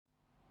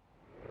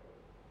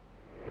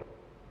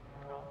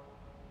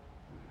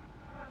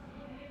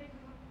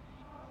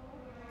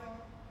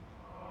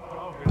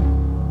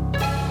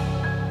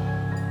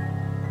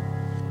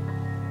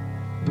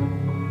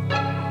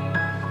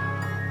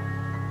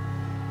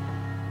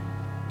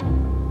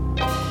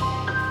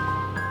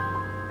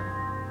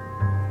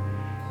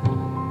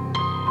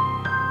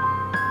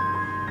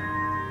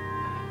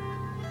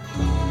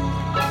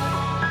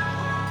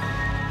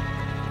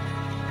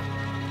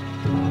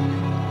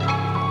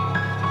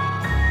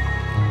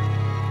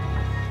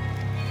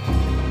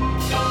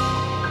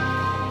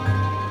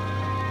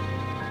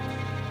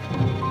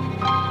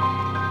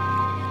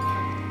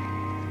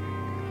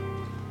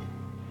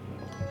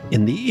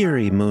In the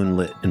eerie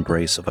moonlit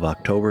embrace of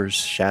October's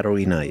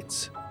shadowy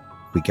nights,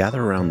 we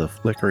gather around the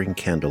flickering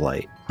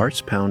candlelight, hearts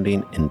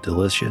pounding in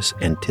delicious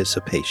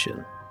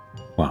anticipation.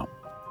 Wow.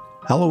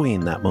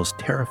 Halloween, that most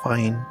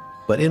terrifying,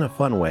 but in a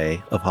fun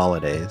way, of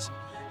holidays,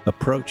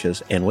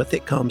 approaches, and with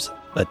it comes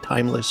a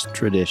timeless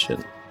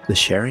tradition, the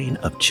sharing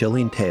of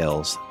chilling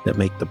tales that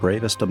make the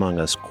bravest among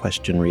us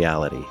question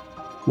reality.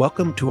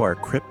 Welcome to our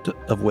Crypt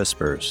of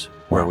Whispers,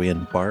 where we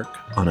embark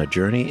on a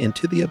journey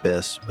into the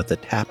abyss with a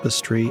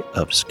tapestry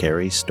of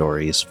scary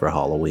stories for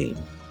Halloween.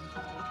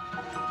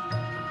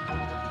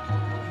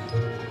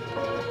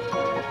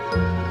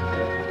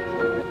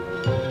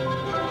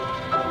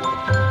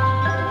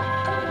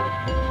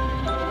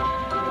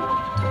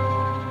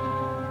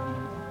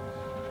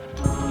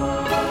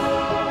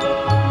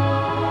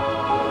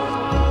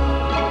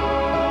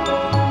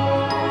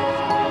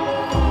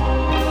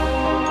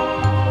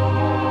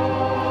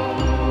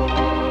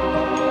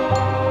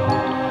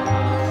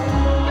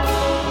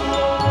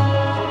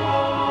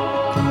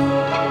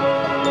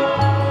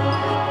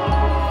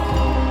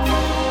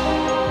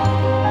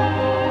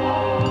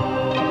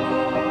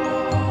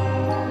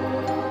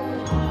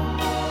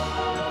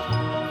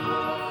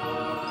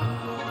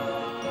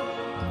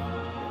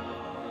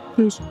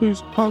 This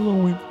is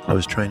Halloween. I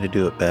was trying to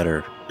do it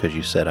better because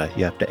you said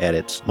you have to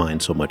edit mine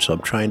so much, so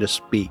I'm trying to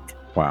speak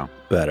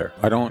better.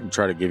 I don't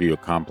try to give you a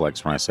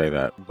complex when I say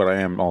that, but I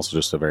am also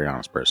just a very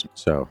honest person,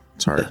 so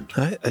it's hard.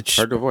 It's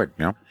hard to avoid,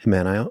 you know? Hey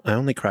man, I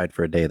only cried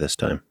for a day this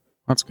time.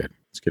 That's good.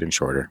 It's getting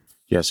shorter.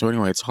 Yeah, so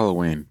anyway, it's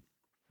Halloween.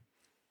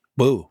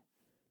 Boo.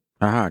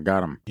 Aha,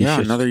 got him.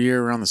 Another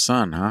year around the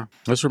sun, huh?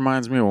 This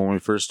reminds me of when we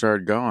first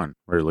started going.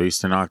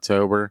 Released in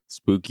October,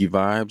 spooky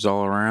vibes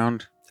all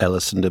around. I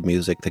listened to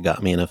music that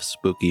got me in a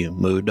spooky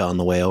mood on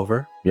the way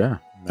over. Yeah,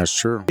 that's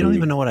true. You don't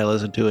even know what I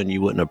listened to, and you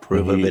wouldn't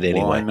approve of it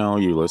anyway. Well, I know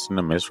you listen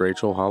to Miss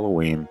Rachel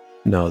Halloween.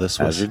 No, this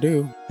was... As you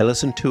do. I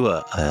listened to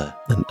a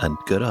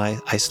good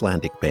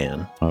Icelandic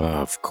band.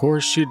 Of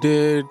course you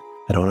did.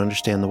 I don't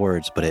understand the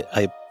words, but it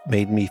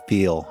made me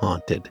feel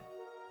haunted.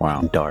 Wow.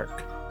 And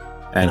dark.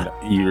 And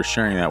you're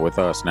sharing that with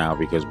us now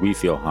because we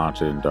feel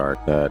haunted and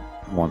dark. That,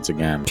 once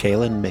again...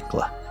 Kaylin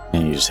Mikla.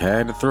 And you just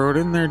had to throw it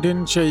in there,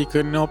 didn't you? You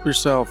couldn't help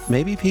yourself.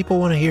 Maybe people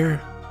want to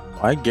hear...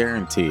 I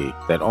guarantee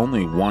that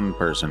only one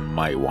person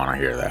might want to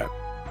hear that.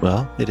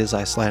 Well, it is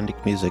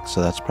Icelandic music,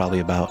 so that's probably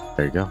about...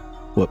 There you go.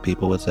 What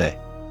people would say.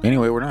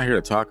 Anyway, we're not here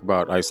to talk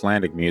about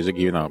Icelandic music,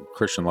 even though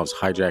Christian loves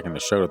hijacking the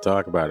show to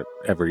talk about it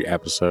every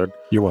episode.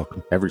 You're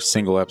welcome. Every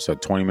single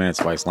episode, 20 minutes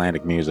of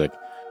Icelandic music.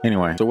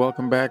 Anyway, so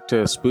welcome back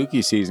to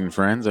spooky season,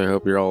 friends. I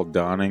hope you're all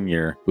donning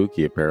your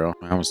spooky apparel.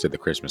 I almost did the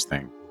Christmas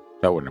thing.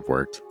 That wouldn't have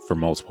worked for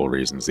multiple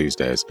reasons these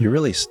days. You're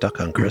really stuck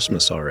on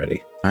Christmas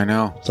already. I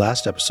know.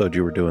 Last episode,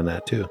 you were doing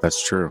that too.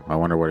 That's true. I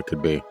wonder what it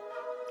could be.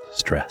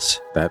 Stress.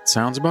 That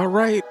sounds about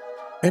right.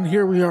 And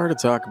here we are to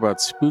talk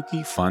about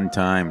spooky fun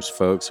times,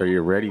 folks. Are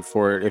you ready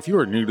for it? If you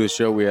are new to the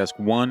show, we ask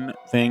one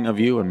thing of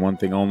you and one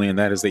thing only, and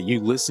that is that you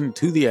listen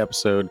to the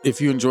episode. If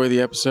you enjoy the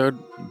episode,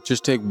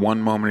 just take one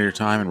moment of your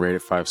time and rate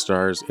it 5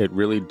 stars. It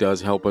really does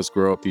help us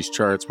grow up these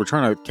charts. We're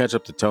trying to catch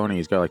up to Tony.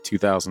 He's got like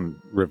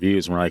 2,000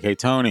 reviews, and we're like, hey,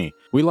 Tony,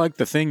 we like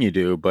the thing you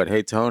do, but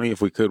hey, Tony,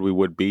 if we could, we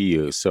would be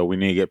you. So we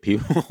need to get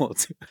people.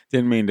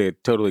 Didn't mean to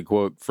totally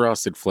quote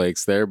Frosted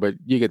Flakes there, but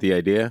you get the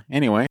idea.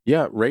 Anyway,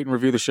 yeah, rate and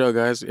review the show,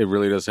 guys. It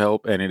really does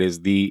help. And it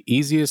is the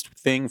easiest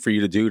thing for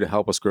you to do to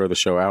help us grow the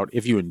show out.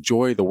 If you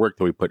enjoy the work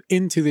that we put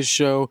into this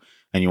show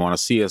and you want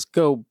to see us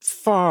go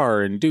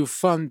far and do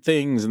fun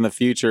things in the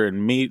future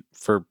and meet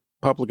for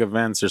public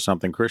events or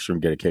something, Christian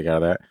would get a kick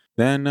out of that,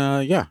 then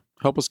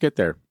help us get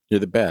there. You're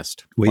the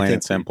best. Plain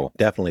and simple.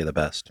 Definitely the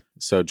best.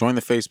 So join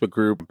the Facebook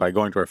group by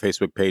going to our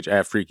Facebook page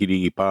at Freaky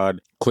Deaky Pod.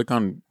 Click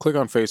on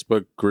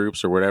Facebook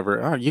groups or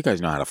whatever. Oh, you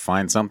guys know how to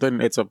find something.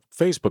 It's a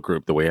Facebook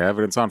group that we have,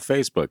 and it's on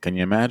Facebook. Can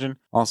you imagine?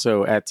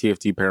 Also at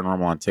TFT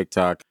Paranormal on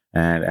TikTok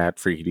and at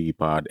Freaky Deaky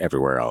Pod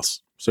everywhere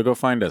else. So go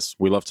find us.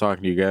 We love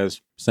talking to you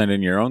guys. Send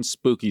in your own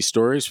spooky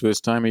stories for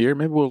this time of year.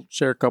 Maybe we'll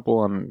share a couple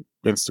on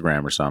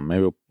Instagram or something.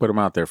 Maybe we'll put them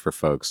out there for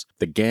folks.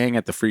 The gang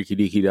at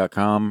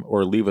thefreakydeaky.com,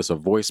 or leave us a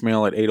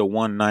voicemail at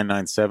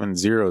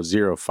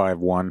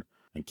 801-997-0051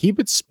 and keep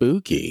it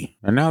spooky.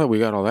 And now that we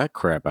got all that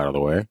crap out of the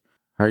way,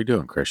 how are you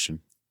doing, Christian?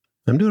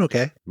 I'm doing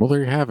okay. Well,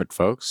 there you have it,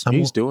 folks.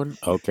 He's doing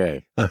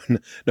okay.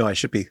 No, I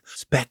should be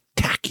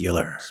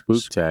spectacular.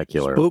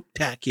 Spooktacular.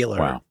 Spooktacular.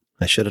 Wow.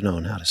 I should have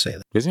known how to say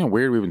that. Isn't it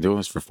weird we've been doing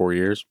this for 4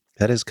 years?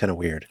 That is kind of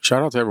weird.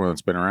 Shout out to everyone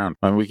that's been around.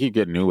 I mean, we keep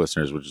getting new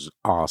listeners, which is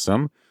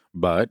awesome,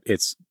 but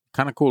it's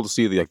kind of cool to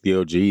see the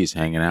OGs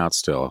hanging out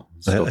still.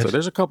 So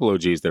there's a couple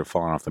OGs that are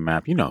falling off the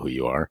map. You know who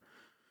you are.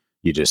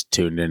 You just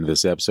tuned into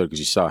this episode because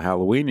you saw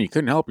Halloween and you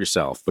couldn't help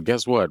yourself. But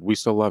guess what? We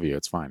still love you.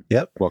 It's fine.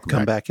 Yep. Welcome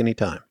Come back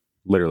anytime.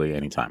 Literally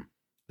anytime.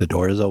 The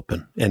door is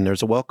open and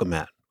there's a welcome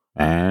mat.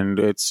 And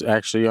it's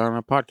actually on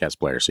a podcast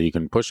player. So you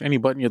can push any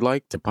button you'd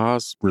like to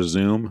pause,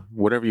 resume,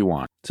 whatever you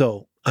want.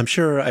 So I'm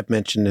sure I've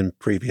mentioned in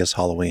previous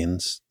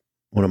Halloweens,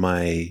 one of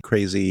my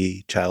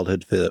crazy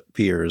childhood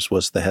fears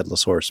was the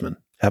Headless Horseman.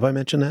 Have I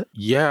mentioned that?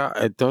 Yeah,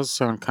 it does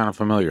sound kind of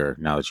familiar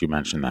now that you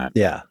mentioned that.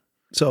 Yeah.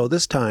 So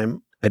this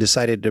time I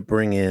decided to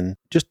bring in,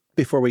 just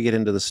before we get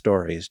into the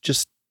stories,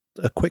 just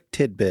a quick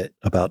tidbit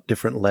about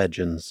different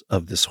legends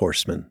of this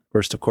horseman.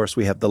 First, of course,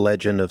 we have the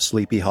legend of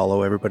Sleepy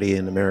Hollow. Everybody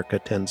in America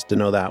tends to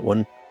know that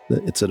one.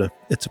 It's a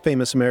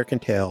famous American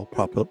tale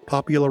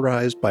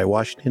popularized by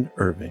Washington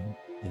Irving,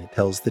 and it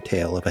tells the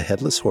tale of a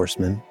headless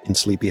horseman in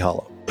Sleepy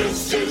Hollow.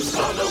 This is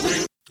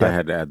Halloween. I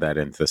had to add that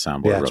into the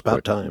soundboard. Yeah, it's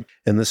about time.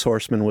 And this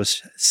horseman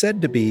was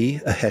said to be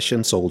a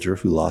Hessian soldier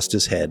who lost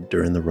his head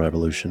during the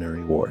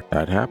Revolutionary War.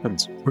 That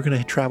happens. We're going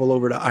to travel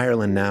over to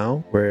Ireland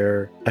now,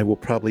 where I will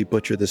probably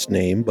butcher this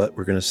name, but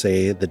we're going to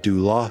say the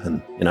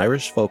Dúlahan. In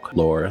Irish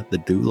folklore, the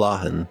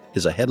Dúlahan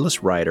is a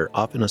headless rider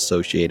often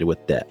associated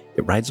with death.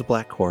 It rides a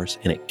black horse,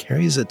 and it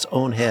carries its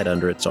own head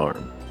under its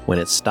arm. When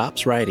it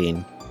stops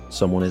riding,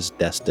 someone is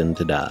destined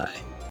to die.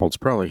 Well, it's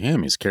probably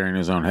him. He's carrying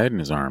his own head in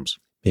his arms.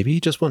 Maybe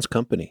he just wants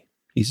company.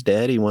 He's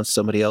dead. He wants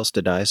somebody else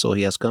to die, so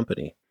he has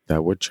company.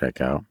 That would check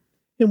out.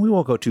 And we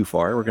won't go too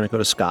far. We're going to go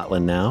to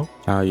Scotland now.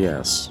 Ah,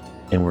 yes.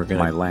 And we're going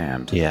to... My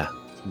land. Yeah.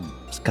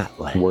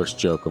 Scotland. Worst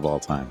joke of all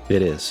time.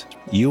 It is.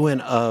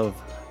 Ewan of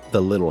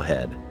the little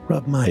head.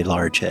 Rub my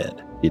large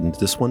head.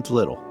 This one's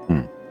little.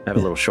 I have a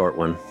little short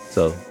one.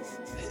 So,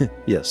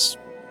 yes.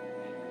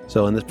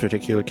 So in this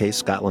particular case,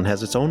 Scotland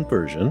has its own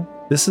version.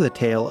 This is a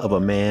tale of a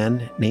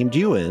man named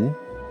Ewan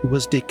who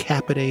was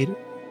decapitated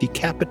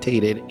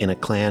in a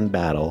clan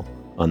battle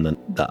on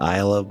the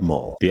Isle of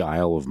Mull. The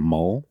Isle of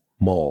Mull?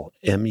 Mull.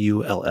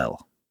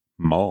 M-U-L-L.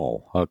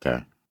 Mull.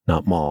 Okay.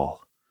 Not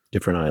Mall.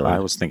 Different island. I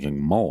was thinking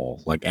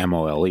mole, like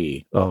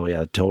M-O-L-E. Oh,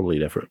 yeah. Totally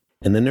different.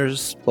 And then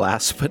there's,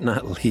 last but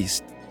not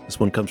least, this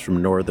one comes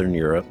from Northern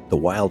Europe. The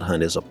Wild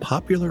Hunt is a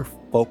popular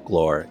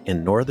folklore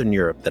in Northern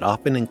Europe that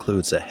often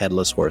includes a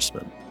headless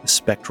horseman. The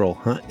spectral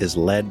hunt is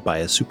led by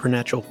a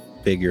supernatural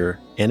figure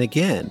and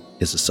again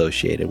is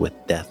associated with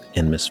death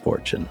and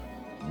misfortune.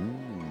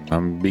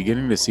 I'm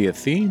beginning to see a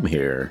theme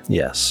here.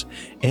 Yes.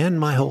 And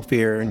my whole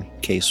fear, in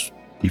case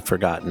you've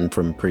forgotten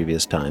from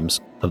previous times,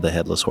 of the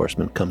Headless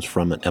Horseman comes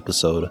from a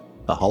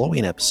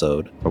Halloween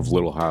episode of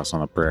Little House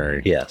on the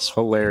Prairie. Yes.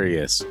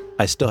 Hilarious.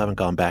 I still haven't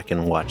gone back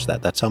and watched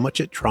that. That's how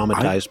much it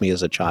traumatized me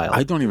as a child.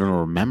 I don't even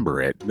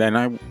remember it. And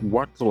I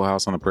watched Little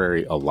House on the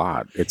Prairie a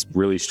lot. It's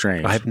really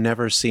strange. I've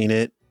never seen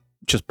it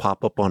just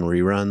pop up on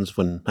reruns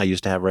when I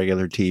used to have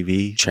regular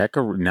TV. Check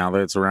now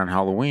that it's around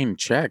Halloween.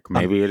 Check.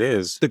 Maybe it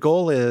is. The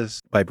goal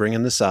is, by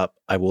bringing this up,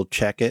 I will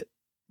check it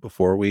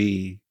before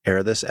we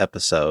air this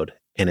episode.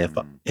 And if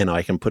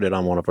I can put it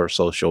on one of our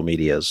social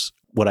medias,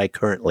 what I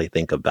currently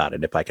think about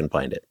it, if I can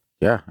find it.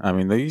 Yeah. I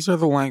mean, these are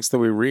the lengths that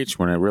we reach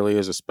when it really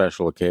is a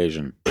special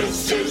occasion.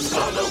 This is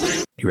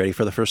Halloween. You ready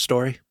for the first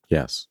story?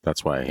 Yes.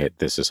 That's why I hit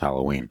This is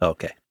Halloween.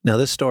 Okay. Now,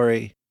 this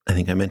story, I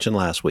think I mentioned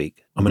last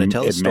week. I'm going to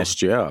tell the story. It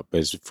messed you up.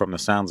 Is from the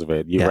sounds of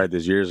it. You read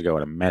this years ago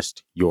and it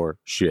messed your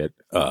shit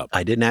up.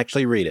 I didn't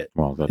actually read it.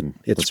 Well, then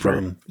it's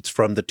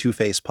from the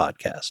Two-Face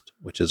podcast,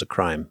 which is a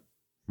crime.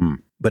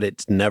 But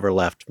it's never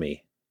left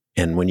me.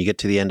 And when you get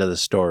to the end of the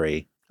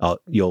story,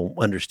 you'll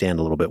understand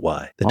a little bit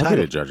why. I'll get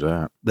to judge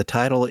that. The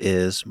title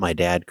is My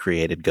Dad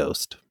Created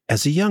Ghost.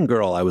 As a young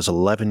girl, I was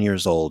 11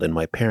 years old and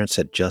my parents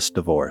had just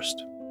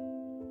divorced.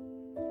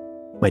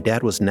 My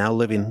dad was now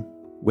living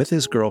with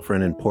his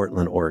girlfriend in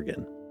Portland,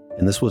 Oregon.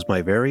 And this was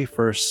my very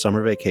first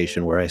summer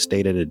vacation where I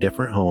stayed at a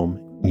different home,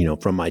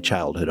 from my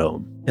childhood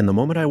home. And the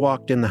moment I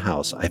walked in the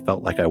house, I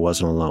felt like I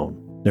wasn't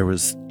alone. There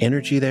was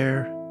energy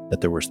there,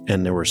 there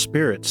were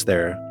spirits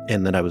there,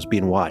 and that I was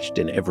being watched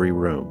in every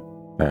room.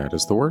 That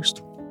is the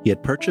worst. He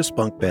had purchased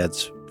bunk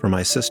beds for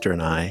my sister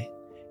and I,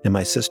 and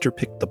my sister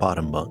picked the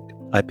bottom bunk.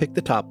 I picked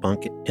the top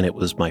bunk, and it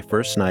was my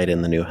first night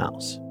in the new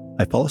house.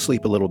 I fall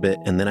asleep a little bit,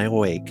 and then I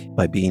awake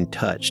by being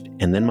touched,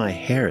 and then my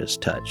hair is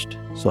touched.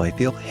 So I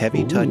feel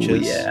heavy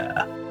touches.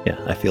 Yeah,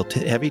 I feel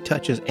heavy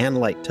touches and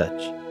light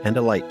touch, and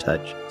a light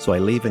touch. So I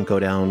leave and go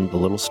down the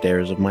little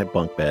stairs of my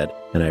bunk bed,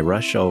 and I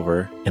rush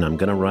over, and I'm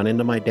going to run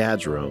into my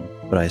dad's room.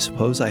 But I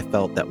suppose I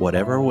felt that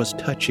whatever was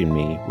touching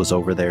me was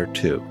over there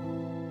too.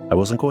 I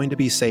wasn't going to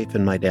be safe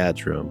in my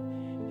dad's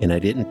room, and I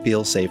didn't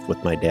feel safe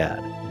with my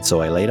dad.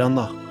 So I laid on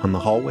the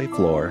hallway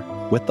floor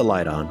with the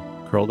light on,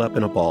 curled up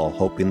in a ball,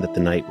 hoping that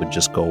the night would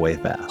just go away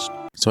fast.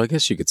 So I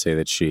guess you could say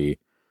that she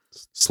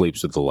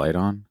sleeps with the light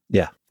on?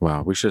 Yeah.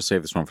 Wow, we should have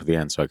saved this one for the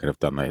end so I could have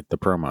done the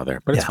promo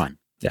there, but it's fine.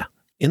 Yeah.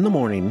 In the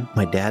morning,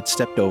 my dad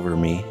stepped over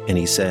me and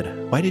he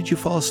said, "Why did you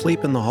fall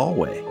asleep in the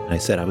hallway?" And I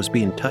said, "I was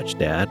being touched,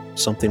 Dad.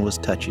 Something was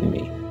touching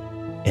me."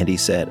 And he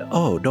said,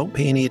 "Oh, don't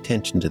pay any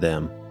attention to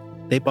them.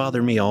 They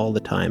bother me all the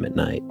time at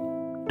night.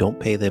 Don't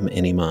pay them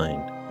any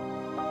mind."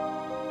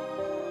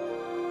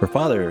 Her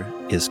father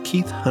is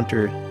Keith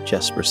Hunter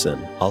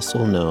Jesperson,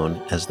 also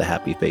known as the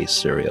Happy Face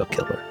serial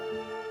killer.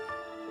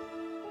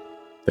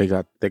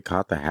 They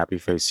caught the Happy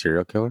Face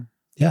serial killer?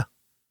 Yeah.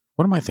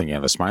 What am I thinking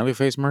of? The Smiley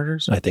Face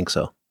murders? I think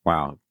so.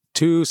 Wow.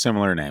 Two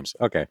similar names.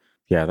 Okay.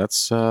 Yeah,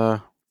 that's...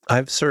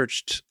 I've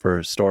searched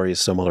for stories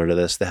similar to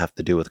this that have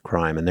to do with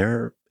crime, and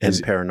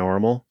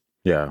paranormal.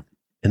 Yeah.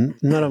 And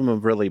none of them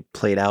have really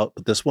played out.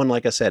 But this one,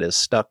 like I said, is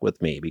stuck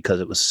with me because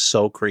it was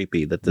so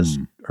creepy that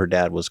her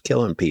dad was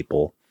killing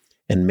people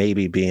and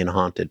maybe being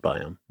haunted by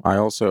them.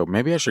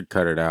 Maybe I should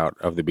cut it out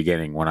of the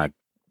beginning when I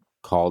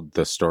called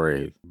the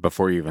story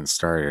before you even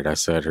started. I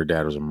said her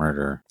dad was a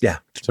murderer. Yeah.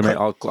 So maybe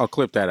I'll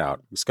clip that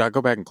out. Scott,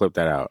 go back and clip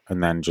that out,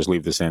 and then just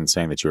leave this in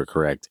saying that you were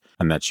correct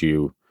and that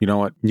you know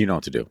what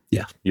to do.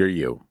 Yeah. You're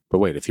you. But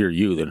wait, if you're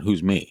you, then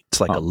who's me?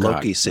 It's like a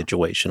Loki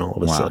situation all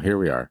of a sudden. Here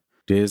we are.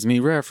 Disney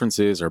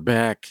references are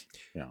back.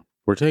 Yeah.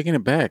 We're taking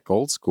it back,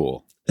 old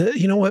school.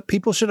 You know what?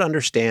 People should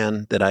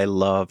understand that I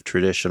love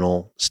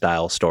traditional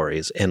style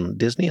stories, and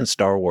Disney and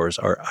Star Wars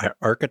are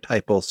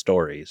archetypal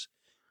stories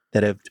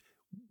that have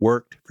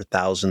worked for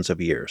thousands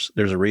of years.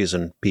 There's a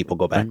reason people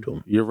go back to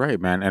them. You're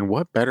right, man. And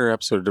what better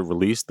episode to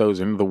release those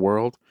into the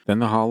world than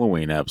the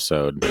Halloween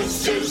episode?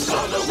 This is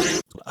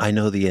Halloween. I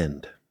know the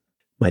end.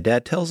 My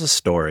dad tells a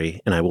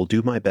story, and I will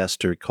do my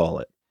best to recall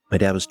it. My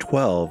dad was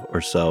 12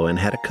 or so and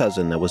had a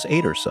cousin that was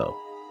 8 or so.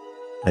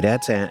 My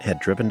dad's aunt had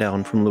driven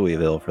down from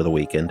Louisville for the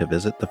weekend to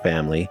visit the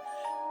family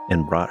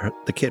and brought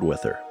the kid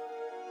with her.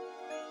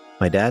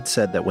 My dad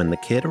said that when the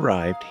kid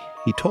arrived,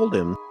 he told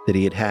him that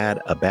he had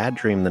had a bad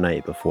dream the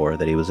night before,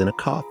 that he was in a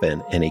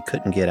coffin and he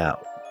couldn't get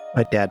out.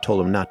 My dad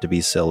told him not to be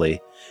silly,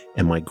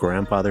 and my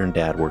grandfather and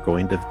dad were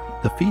going to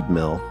the feed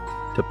mill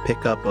to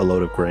pick up a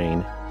load of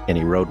grain, and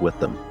he rode with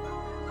them.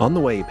 On the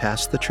way, he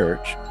passed the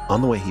church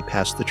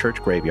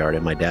graveyard,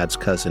 and my dad's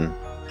cousin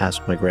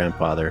asked my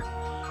grandfather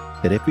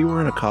that if he were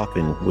in a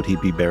coffin, would he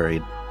be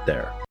buried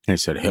there? He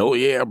said, "Hell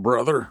yeah,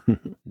 brother."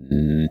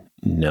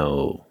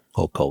 No,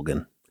 Hulk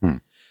Hogan.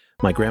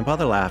 My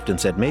grandfather laughed and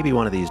said maybe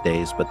one of these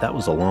days, but that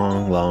was a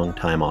long, long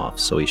time off,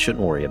 so he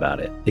shouldn't worry about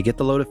it. They get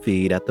the load of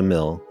feed at the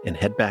mill and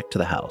head back to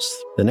the house.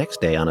 The next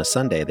day, on a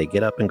Sunday, they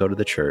get up and go to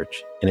the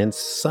church, and in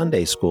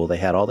Sunday school, they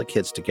had all the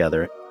kids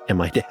together, and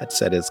my dad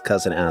said his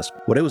cousin asked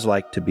what it was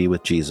like to be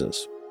with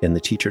Jesus. And the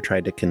teacher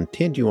tried to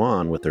continue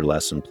on with their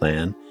lesson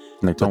plan.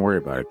 Like, don't worry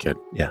about it, kid.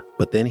 Yeah,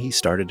 but then he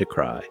started to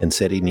cry and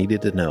said he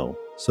needed to know.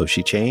 So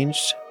she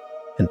changed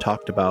and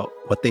talked about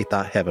what they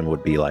thought heaven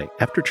would be like.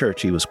 After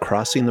church, he was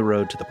crossing the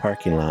road to the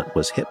parking lot,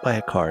 was hit by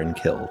a car and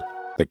killed.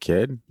 The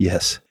kid?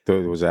 Yes.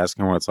 Was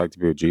asking what it's like to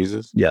be with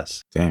Jesus?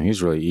 Yes. Damn,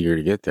 he's really eager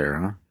to get there,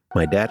 huh?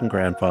 My dad and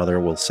grandfather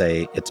will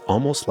say it's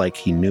almost like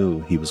he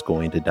knew he was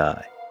going to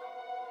die.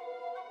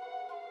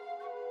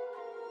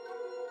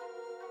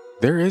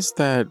 There is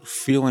that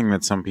feeling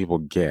that some people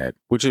get,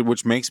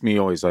 which makes me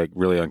always like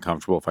really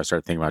uncomfortable if I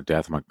start thinking about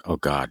death. I'm like, oh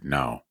God,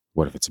 no.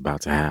 What if it's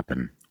about to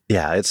happen?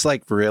 Yeah, it's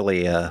like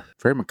really...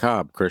 very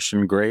macabre,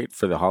 Christian. Great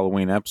for the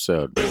Halloween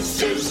episode.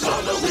 This is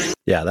Halloween.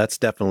 Yeah, that's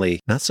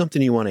definitely not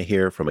something you want to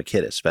hear from a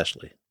kid,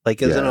 especially.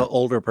 Like, as an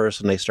older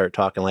person, they start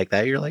talking like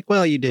that. You're like,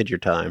 well, you did your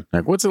time.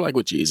 Like, what's it like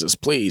with Jesus,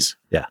 please?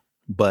 Yeah.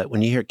 But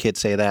when you hear kids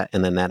say that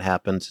and then that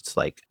happens, it's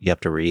like you have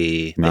to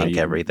rethink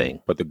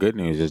everything. But the good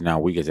news is now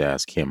we get to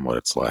ask him what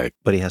it's like.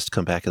 But he has to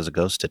come back as a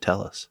ghost to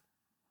tell us.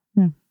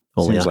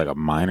 Seems like a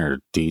minor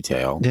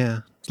detail. Yeah.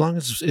 As long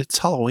as it's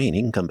Halloween,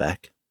 he can come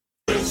back.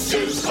 This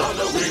is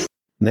Halloween.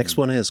 Next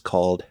one is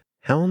called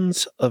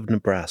Hounds of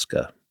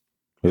Nebraska.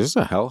 Is this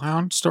a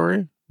hellhound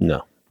story?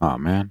 No. Oh,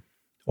 man.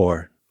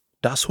 Or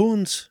Das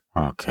Hunds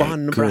Okay.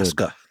 von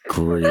Nebraska.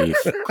 Good grief,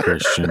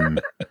 Christian.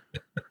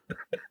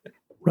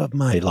 Rub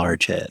my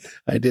large head.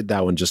 I did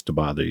that one just to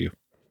bother you.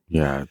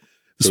 Yeah.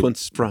 This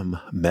one's from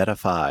Meta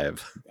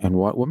 5. And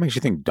what makes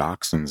you think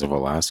Dachshunds of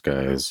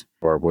Alaska is?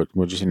 Or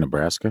what'd you say,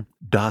 Nebraska?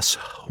 Das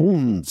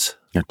Hunds.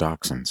 Yeah,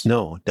 Dachshunds.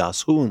 No,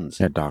 Das Hunds.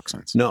 Yeah,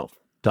 Dachshunds. No,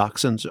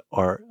 Dachshunds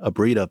are a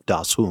breed of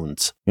Das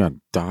Hunds. Yeah,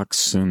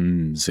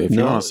 Dachshunds. If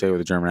you want to say it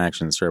with a German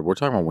accent, sir, we're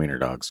talking about wiener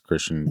dogs,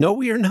 Christian. No,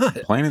 we are not.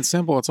 Plain and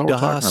simple, that's all we're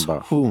talking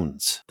about. Das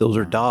Hunds. Those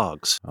are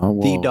dogs. Oh,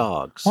 well, the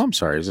dogs. Well, I'm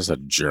sorry. Is this a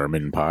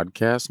German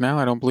podcast now?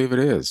 I don't believe it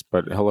is.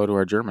 But hello to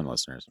our German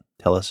listeners.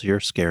 Tell us your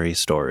scary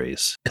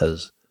stories,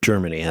 because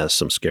Germany has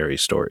some scary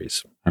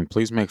stories. And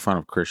please make fun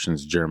of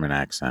Christian's German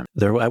accent.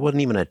 I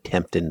wasn't even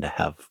attempting to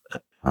have...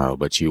 Oh,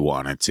 but you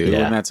wanted to.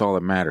 Yeah. And that's all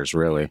that matters,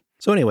 really.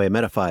 So anyway,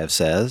 Meta 5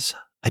 says...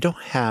 I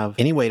don't have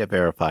any way to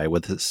verify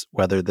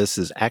whether this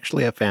is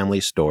actually a family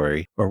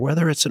story or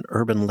whether it's an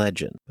urban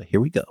legend, but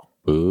here we go.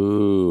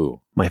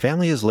 Ooh. My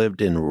family has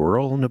lived in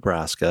rural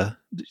Nebraska.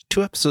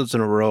 2 episodes in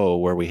a row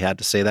where we had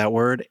to say that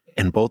word,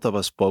 and both of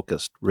us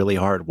focused really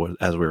hard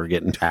as we were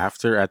getting to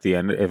At the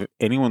end, if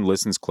anyone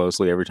listens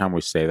closely, every time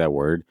we say that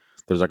word,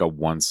 there's like a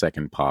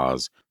 1-second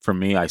pause. For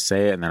me, I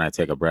say it and then I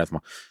take a breath.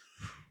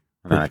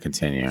 And then I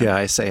continue. Yeah,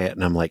 I say it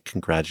and I'm like,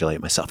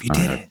 congratulate myself. You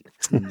did it.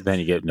 Then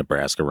you get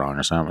Nebraska wrong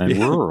or something. And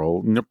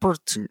rural,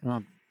 Nebraska.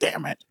 Oh,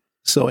 damn it.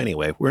 So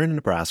anyway, we're in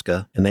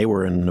Nebraska, and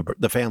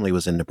the family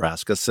was in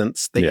Nebraska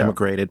since they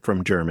immigrated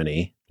from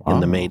Germany in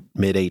the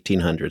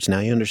mid-1800s. Now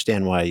you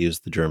understand why I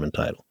used the German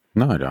title.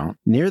 No, I don't.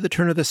 Near the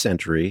turn of the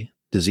century,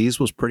 disease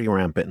was pretty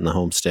rampant in the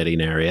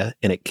homesteading area,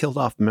 and it killed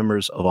off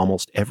members of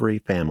almost every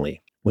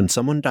family. When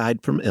someone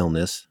died from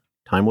illness,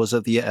 time was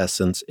of the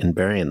essence in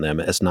burying them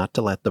as not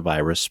to let the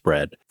virus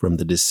spread from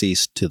the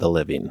deceased to the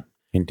living.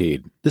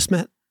 Indeed. This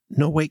meant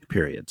no wake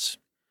periods.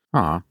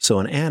 So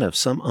an aunt of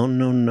some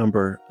unknown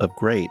number of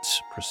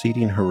greats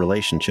preceding her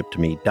relationship to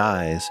me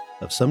dies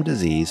of some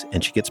disease,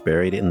 and she gets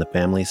buried in the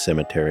family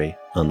cemetery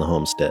on the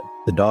homestead.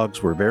 The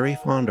dogs were very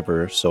fond of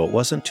her, so it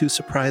wasn't too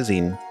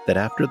surprising that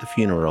after the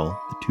funeral,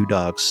 the 2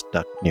 dogs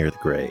stuck near the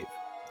grave.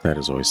 That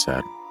is always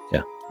sad.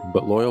 Yeah.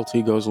 But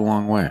loyalty goes a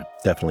long way.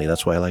 Definitely,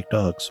 that's why I like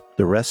dogs.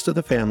 The rest of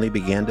the family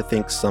began to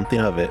think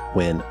something of it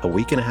when, a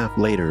week and a half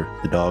later,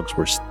 the dogs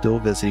were still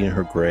visiting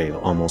her grave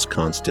almost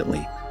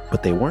constantly.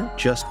 But they weren't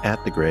just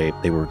at the grave,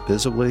 they were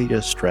visibly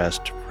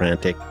distressed,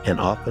 frantic, and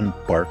often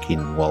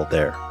barking while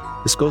there.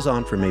 This goes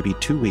on for maybe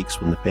 2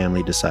 weeks when the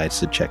family decides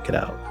to check it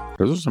out.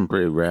 Those are some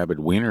pretty rabid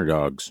wiener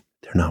dogs.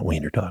 They're not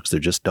wiener dogs, they're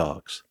just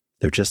dogs.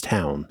 They're just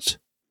hounds,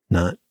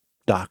 not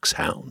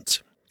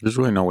dachshunds. There's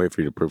really no way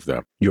for you to prove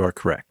that. You are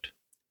correct.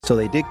 So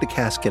they dig the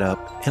casket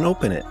up and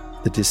open it.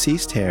 The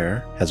deceased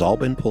hair has all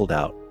been pulled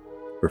out.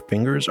 Her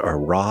fingers are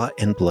raw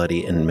and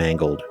bloody and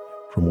mangled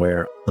from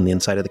where, on the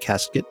inside of the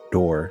casket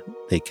door,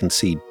 they can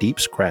see deep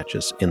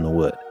scratches in the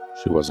wood.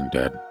 She wasn't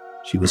dead.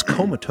 She was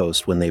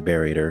comatose when they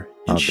buried her,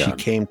 and she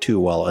came to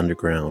while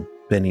underground,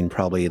 spending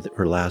probably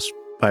her last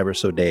 5 or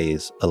so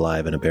days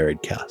alive in a buried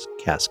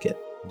casket.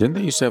 Didn't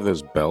they used to have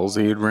those bells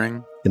that you'd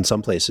ring? In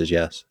some places,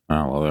 yes.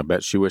 Oh, well, I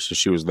bet she wishes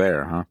she was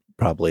there, huh?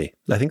 Probably.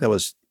 I think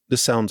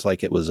this sounds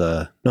like it was,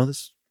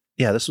 this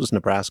was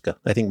Nebraska.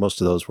 I think most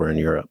of those were in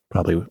Europe.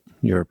 Probably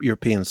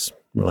Europeans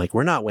were like,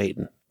 we're not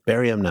waiting.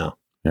 Bury them now.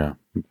 Yeah.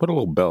 Put a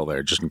little bell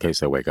there just in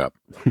case they wake up.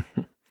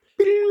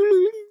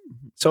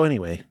 So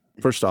anyway,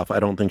 first off, I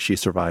don't think she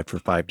survived for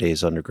 5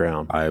 days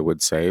underground. I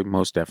would say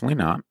most definitely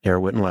not. Air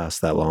wouldn't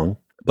last that long.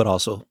 But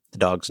also, the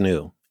dogs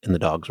knew, and the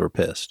dogs were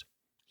pissed.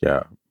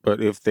 Yeah.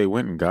 But if they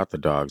went and got the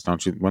dogs,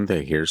 wouldn't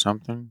they hear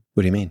something?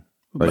 What do you mean?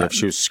 Like if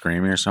she was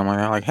screaming or something like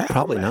that? Like, hey,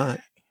 probably not,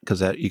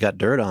 because you got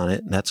dirt on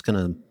it, and that's going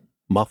to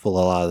muffle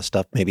a lot of the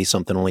stuff. Maybe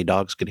something only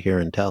dogs could hear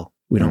and tell.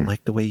 We don't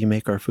like the way you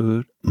make our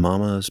food.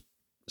 Mama's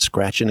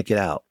scratching to get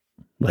out,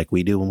 like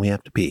we do when we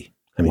have to pee.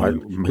 I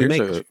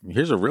mean,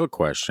 here's a real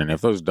question.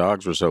 If those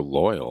dogs were so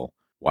loyal,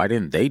 why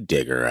didn't they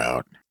dig her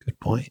out? Good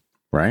point.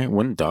 Right?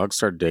 Wouldn't dogs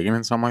start digging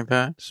and something like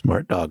that?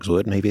 Smart dogs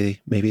would.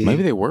 Maybe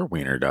they were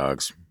wiener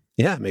dogs.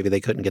 Yeah, maybe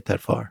they couldn't get that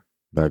far.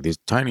 But these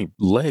tiny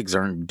legs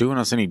aren't doing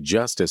us any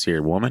justice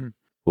here, woman.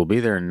 We'll be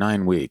there in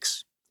 9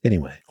 weeks.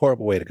 Anyway,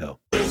 horrible way to go.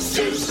 This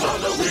is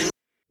Halloween.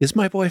 Is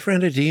my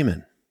boyfriend a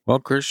demon? Well,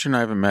 Christian, I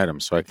haven't met him,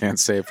 so I can't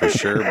say for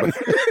sure,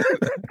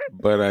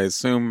 but I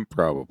assume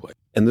probably.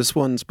 And this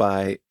one's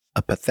by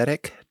A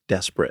Pathetic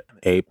Desperate.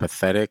 A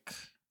pathetic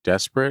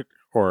desperate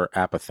or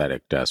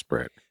apathetic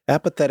desperate?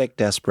 Apathetic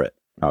Desperate.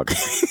 Okay.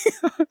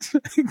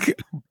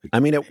 I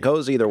mean, it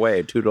goes either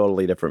way, 2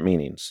 totally different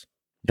meanings.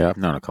 Yeah, I've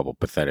known a couple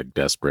pathetic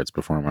desperates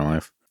before in my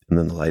life. And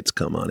then the lights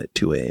come on at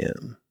 2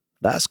 a.m.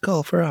 Last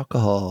call for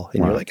alcohol.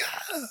 And you're like,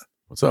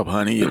 What's up,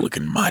 honey? You're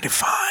looking mighty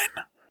fine.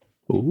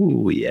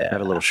 Ooh, yeah. I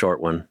have a little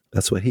short one.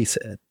 That's what he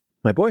said.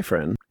 My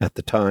boyfriend, at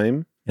the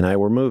time, and I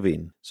were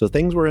moving. So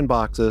things were in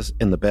boxes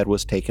and the bed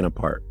was taken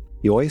apart.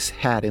 He always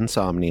had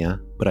insomnia,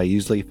 but I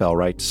usually fell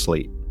right to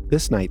sleep.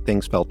 This night,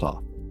 things felt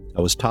off.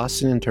 I was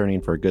tossing and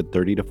turning for a good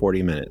 30 to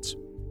 40 minutes.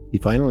 He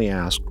finally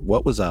asked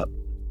what was up.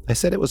 I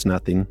said it was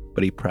nothing,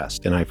 but he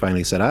pressed, and I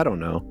finally said, I don't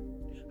know.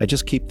 I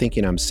just keep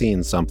thinking I'm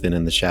seeing something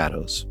in the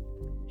shadows.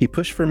 He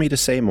pushed for me to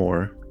say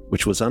more,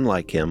 which was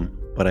unlike him,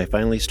 but I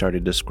finally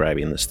started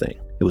describing this thing.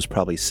 It was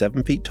probably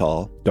 7 feet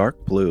tall,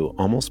 dark blue,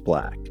 almost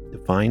black,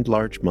 defined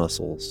large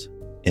muscles,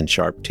 and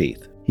sharp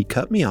teeth. He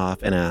cut me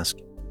off and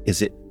asked,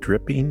 is it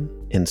dripping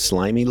and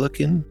slimy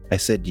looking? I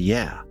said,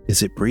 yeah.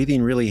 Is it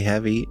breathing really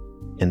heavy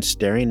and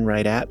staring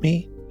right at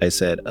me? I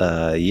said,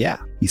 yeah.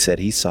 He said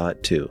he saw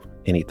it too,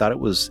 and he thought it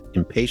was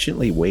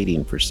impatiently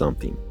waiting for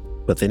something,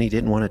 but then he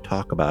didn't want to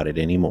talk about it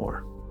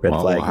anymore. Red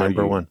flag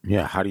number 1.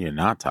 Yeah, how do you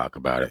not talk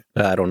about it?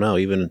 I don't know.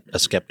 Even a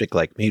skeptic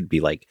like me would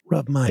be like,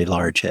 rub my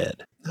large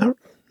head.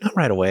 Not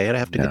right away. I'd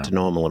have to get to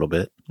know him a little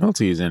bit. I'll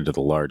tease into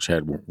the large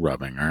head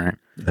rubbing, all right?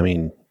 I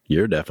mean,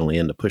 you're definitely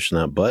into pushing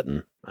that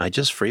button. I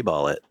just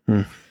freeball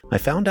it. I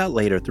found out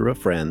later through a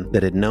friend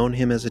that had known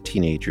him as a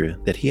teenager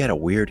that he had a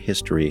weird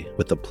history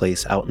with a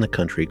place out in the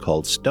country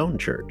called Stone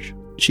Church.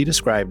 She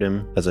described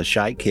him as a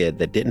shy kid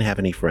that didn't have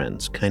any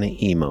friends, kind of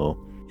emo,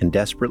 and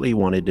desperately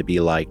wanted to be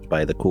liked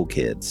by the cool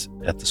kids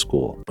at the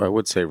school. I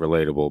would say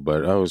relatable,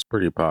 but I was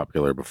pretty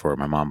popular before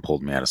my mom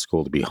pulled me out of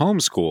school to be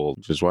homeschooled,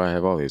 which is why I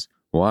have all these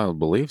wild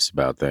beliefs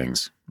about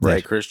things.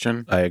 Right,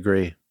 Christian? I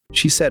agree.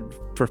 She said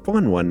for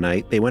fun one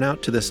night, they went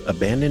out to this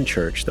abandoned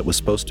church that was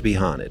supposed to be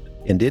haunted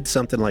and did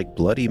something like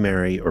Bloody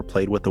Mary or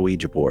played with the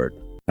Ouija board.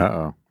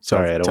 Uh-oh.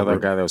 Sorry, I don't tell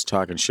that guy that was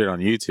talking shit on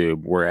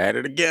YouTube, we're at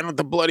it again with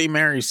the Bloody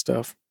Mary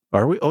stuff.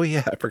 Are we? Oh,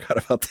 yeah, I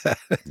forgot about that.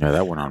 Yeah,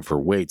 that went on for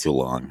way too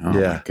long. Oh,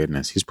 yeah. My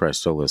goodness. He's probably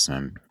still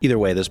listening. Either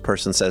way, this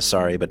person says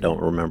sorry, but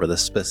don't remember the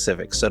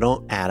specifics. So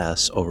don't add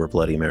us over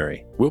Bloody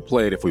Mary. We'll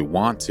play it if we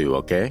want to,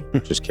 okay?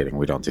 Just kidding.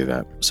 We don't do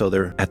that. So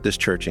they're at this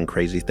church and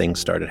crazy things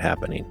started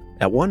happening.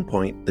 At one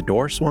point, the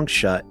door swung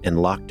shut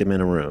and locked him in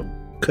a room.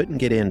 Couldn't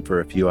get in for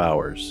a few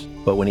hours.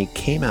 But when he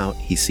came out,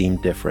 he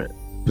seemed different.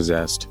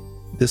 Possessed.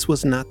 This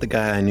was not the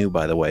guy I knew,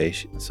 by the way.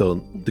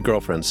 So the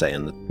girlfriend's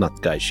saying, not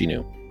the guy she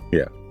knew.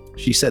 Yeah.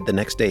 She said the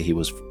next day he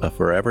was a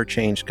forever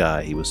changed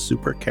guy. He was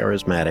super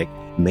charismatic,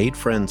 made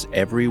friends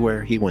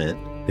everywhere he went.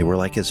 They were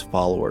like his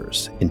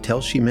followers. Until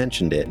she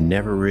mentioned it,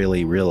 never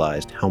really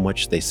realized how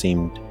much they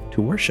seemed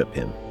to worship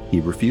him. He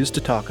refused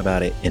to talk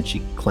about it, and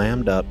she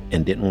clammed up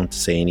and didn't want to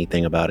say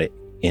anything about it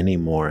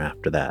anymore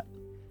after that.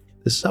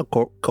 This is how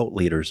cult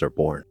leaders are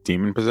born.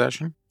 Demon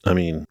possession? I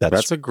mean,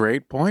 that's a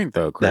great point,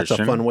 though, Christian.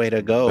 That's a fun way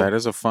to go. That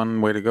is a fun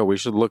way to go. We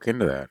should look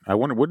into that. I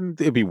wonder, wouldn't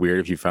it be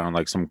weird if you found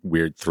like some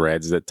weird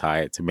threads that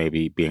tie it to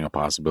maybe being a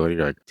possibility?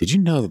 You're like, did you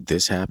know that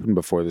this happened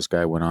before this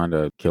guy went on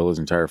to kill his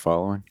entire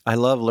following? I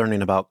love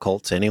learning about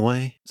cults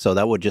anyway, so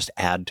that would just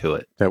add to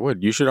it. That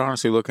would. You should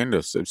honestly look into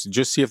it.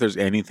 Just see if there's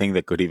anything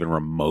that could even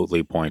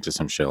remotely point to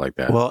some shit like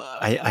that. Well,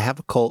 I have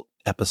a cult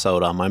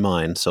episode on my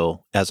mind,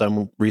 so as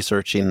I'm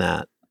researching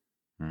that,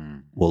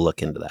 we'll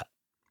look into that.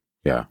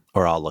 Yeah.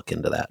 Or I'll look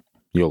into that.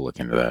 You'll look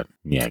into that.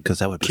 Yeah. Because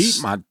that would be...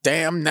 Keep my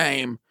damn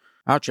name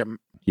out your...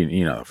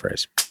 You know the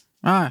phrase.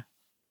 The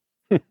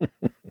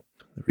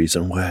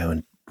reason why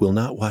I will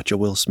not watch a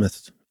Will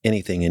Smith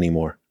anything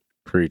anymore.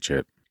 Preach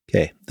it.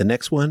 Okay. The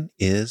next one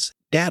is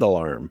Dad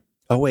Alarm.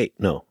 Oh, wait.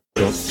 No.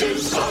 I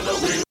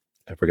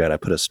forgot I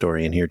put a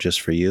story in here just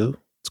for you.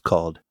 It's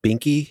called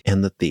Binky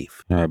and the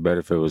Thief. Yeah, I bet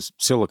if it was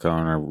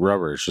silicone or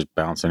rubber, it's just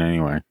bouncing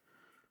anyway.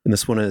 And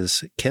this one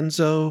is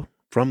Kenzo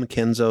from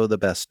Kenzo the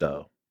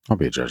Besto. I'll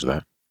be a judge of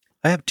that.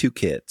 I have 2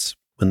 kids.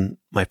 When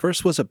my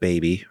first was a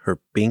baby, her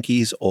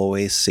binkies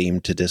always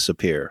seemed to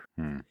disappear,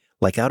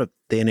 like out of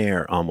thin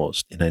air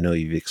almost. And I know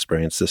you've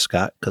experienced this,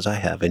 Scott, because I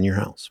have in your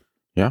house.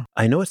 Yeah.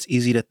 I know it's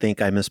easy to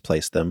think I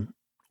misplaced them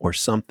or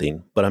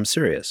something, but I'm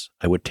serious.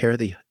 I would tear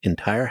the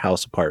entire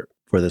house apart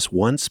for this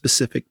one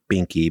specific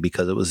binky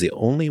because it was the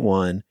only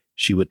one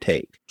she would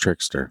take.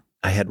 Trickster.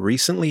 I had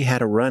recently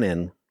had a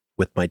run-in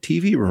with my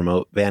TV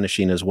remote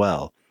vanishing as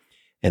well.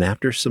 And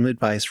after some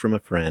advice from a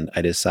friend,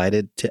 I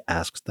decided to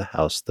ask the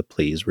house to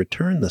please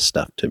return the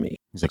stuff to me.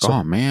 He's like,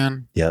 oh,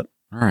 man. Yep.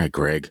 All right,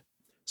 Greg.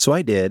 So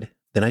I did.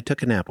 Then I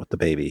took a nap with the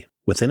baby.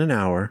 Within an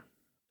hour,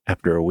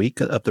 after a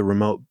week of the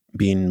remote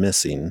being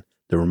missing,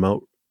 the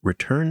remote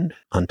returned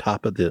on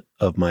top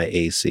of my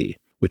AC,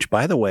 which,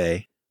 by the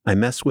way, I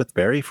messed with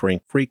very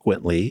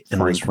frequently.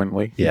 And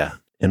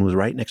and was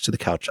right next to the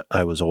couch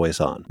I was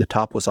always on. The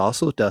top was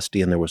also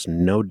dusty, and there was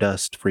no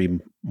dust-free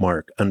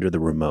mark under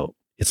the remote.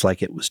 It's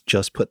like it was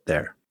just put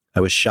there. I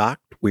was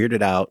shocked,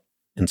 weirded out,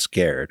 and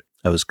scared.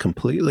 I was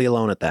completely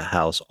alone at that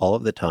house all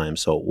of the time,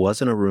 so it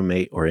wasn't a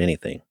roommate or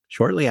anything.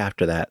 Shortly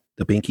after that,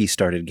 the binky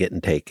started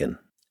getting taken.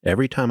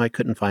 Every time I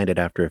couldn't find it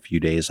after a few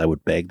days, I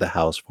would beg the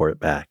house for it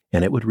back,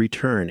 and it would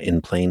return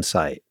in plain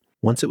sight.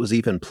 Once it was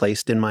even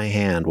placed in my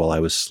hand while I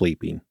was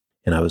sleeping,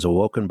 and I was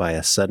awoken by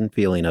a sudden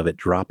feeling of it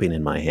dropping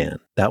in my hand.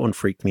 That one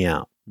freaked me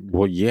out.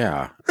 Well,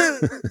 yeah,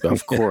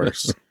 of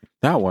course.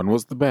 That one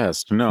was the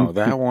best. No,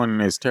 that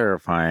one is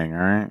terrifying, all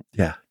right?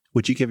 Yeah.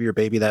 Would you give your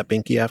baby that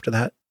binky after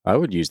that? I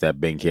would use that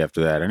binky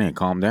after that. I need to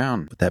calm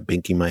down. But that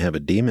binky might have a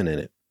demon in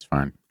it. It's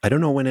fine. I don't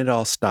know when it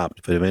all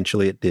stopped, but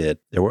eventually it did.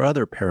 There were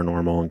other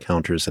paranormal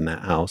encounters in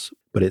that house,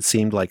 but it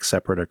seemed like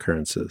separate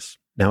occurrences.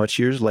 Now it's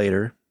years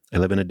later. I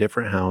live in a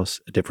different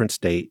house, a different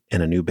state,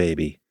 and a new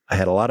baby. I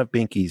had a lot of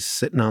binkies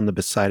sitting on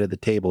the side of the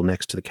table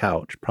next to the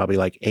couch, probably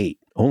like 8.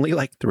 Only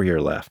like 3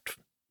 are left.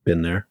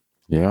 Been there.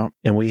 Yeah.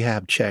 And we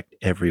have checked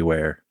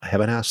everywhere. I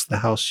haven't asked the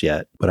house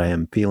yet, but I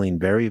am feeling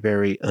very,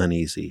 very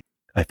uneasy.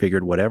 I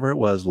figured whatever it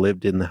was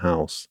lived in the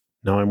house.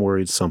 Now I'm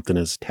worried something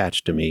is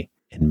attached to me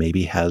and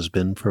maybe has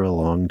been for a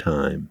long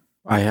time.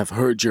 I have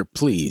heard your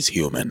pleas,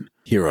 human.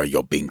 Here are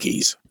your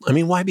binkies. I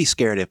mean, why be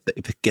scared if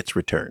it gets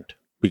returned?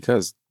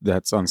 Because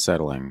that's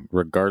unsettling,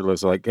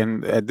 regardless. Like,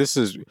 and this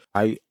is,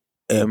 I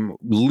am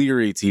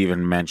leery to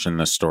even mention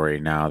the story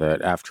now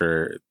that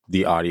after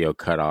the audio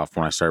cut off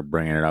when I started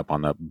bringing it up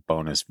on the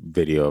bonus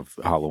video of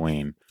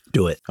Halloween.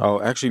 Do it.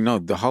 Oh, actually, no,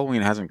 the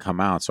Halloween hasn't come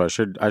out. So I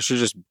should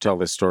just tell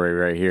this story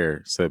right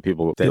here so that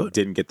people that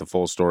didn't get the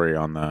full story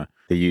on the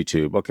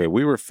YouTube. Okay,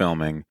 we were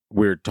filming.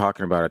 We were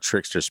talking about a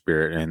trickster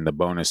spirit in the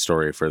bonus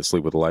story for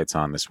Sleep with the Lights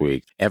On this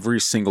week. Every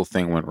single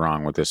thing went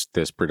wrong with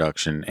this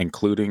production,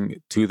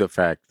 including to the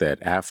fact that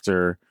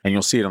after, and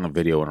you'll see it on the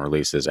video when it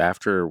releases,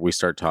 after we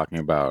start talking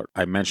about,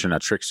 I mentioned a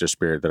trickster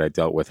spirit that I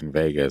dealt with in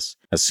Vegas.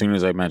 As soon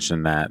as I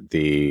mentioned that,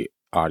 the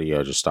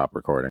audio just stopped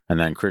recording. And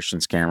then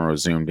Christian's camera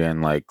was zoomed in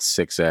like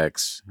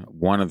 6x.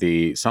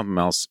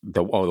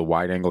 The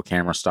wide angle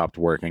camera stopped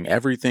working.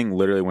 Everything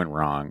literally went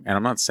wrong. And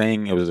I'm not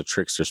saying it was a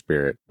trickster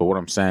spirit, but what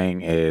I'm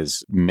saying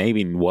is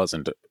maybe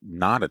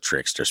not a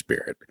trickster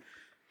spirit.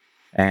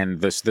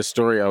 And the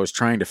story I was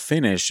trying to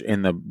finish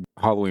in the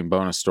Halloween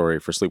bonus story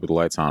for Sleep with the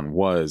Lights On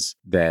was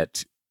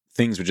that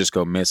things would just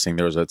go missing.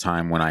 There was a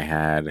time when I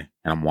had, and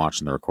I'm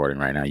watching the recording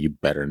right now, you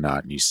better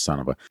not, you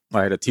son of a...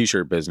 I had a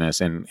t-shirt business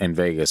in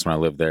Vegas when I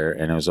lived there,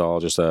 and it was all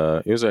just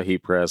it was a heat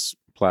press,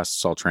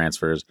 plastisol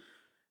transfers,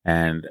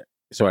 and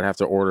so I'd have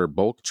to order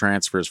bulk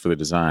transfers for the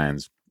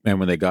designs, and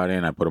when they got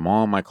in, I put them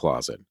all in my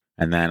closet.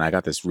 And then I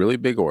got this really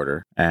big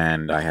order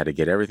and I had to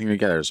get everything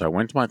together. So I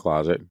went to my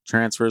closet.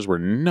 Transfers were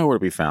nowhere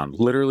to be found.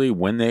 Literally,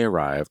 when they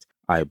arrived,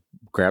 I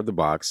grabbed the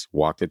box,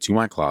 walked it to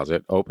my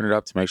closet, opened it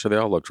up to make sure they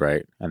all looked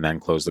right, and then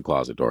closed the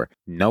closet door.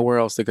 Nowhere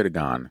else they could have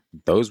gone.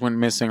 Those went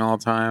missing all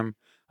the time.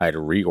 I had to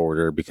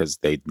reorder because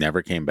they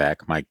never came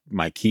back.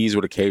 My keys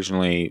would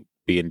occasionally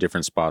be in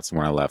different spots than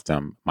when I left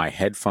them. My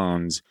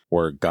headphones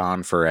were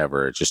gone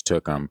forever. It just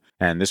took them.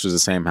 And this was the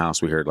same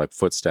house we heard like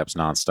footsteps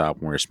nonstop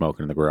when we were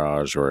smoking in the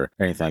garage or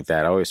anything like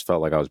that. I always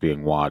felt like I was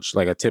being watched,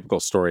 like a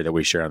typical story that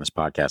we share on this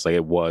podcast. Like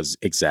it was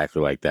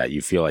exactly like that.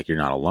 You feel like you're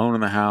not alone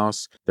in the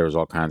house. There was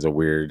all kinds of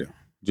weird,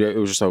 it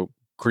was just a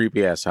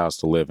creepy ass house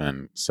to live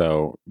in.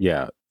 So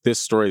yeah, this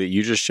story that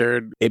you just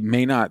shared, it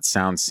may not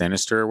sound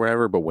sinister or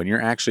whatever, but when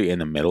you're actually in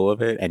the middle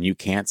of it and you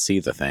can't see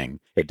the thing,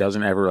 it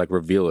doesn't ever like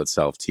reveal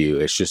itself to you.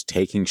 It's just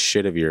taking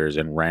shit of yours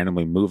and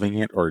randomly moving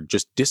it or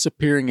just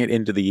disappearing it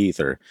into the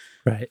ether.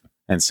 Right.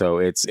 And so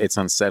it's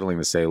unsettling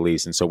to say the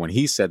least. And so when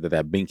he said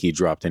that binky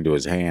dropped into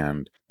his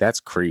hand,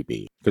 that's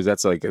creepy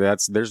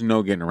because there's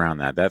no getting around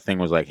that. That thing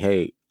was like,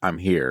 hey, I'm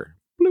here.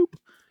 Bloop.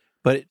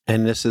 But,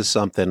 and this is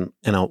something,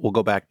 and we'll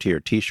go back to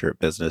your t-shirt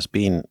business,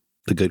 being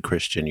the good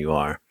Christian you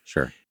are.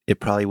 Sure. It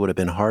probably would have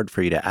been hard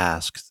for you to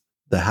ask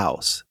the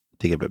house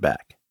to give it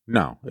back.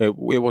 No, it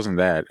wasn't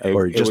that.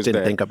 Or you just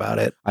didn't that think about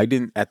it? I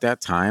didn't, at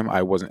that time,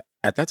 I wasn't,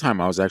 at that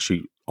time, I was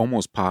actually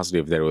almost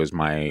positive that it was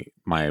my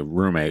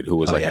roommate who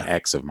was an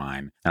ex of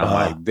mine. And I'm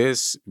like,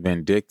 this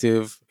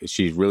vindictive,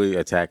 she's really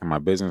attacking my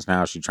business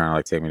now. She's trying to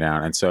like take me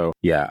down. And so,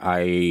 yeah,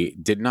 I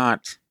did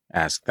not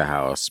ask the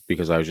house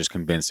because I was just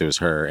convinced it was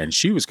her. And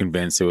she was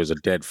convinced it was a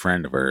dead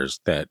friend of hers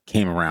that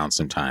came around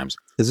sometimes.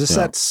 Is this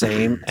that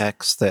same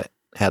ex that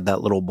had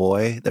that little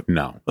boy?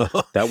 No,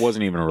 that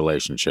wasn't even a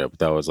relationship.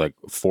 That was like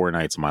 4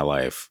 nights of my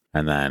life.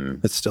 And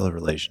then it's still a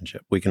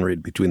relationship. We can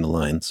read between the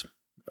lines.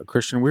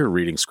 Christian, we were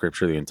reading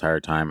scripture the entire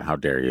time. How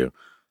dare you?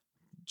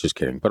 Just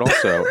kidding. But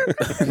also,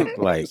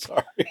 like,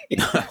 sorry.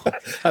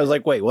 I was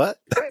like, wait, what?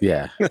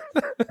 Yeah.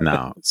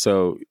 No.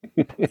 So,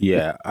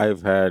 yeah,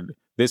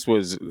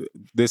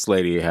 this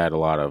lady had a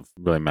lot of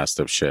really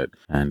messed up shit.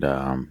 And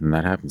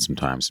that happens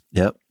sometimes.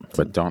 Yep.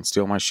 But don't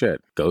steal my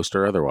shit, ghost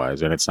or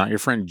otherwise. And it's not your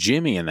friend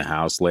Jimmy in the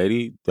house,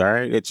 lady. All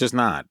right. It's just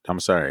not. I'm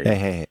sorry.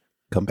 Hey.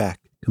 Come back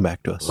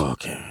to us.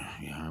 Okay.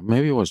 Yeah.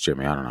 Maybe it was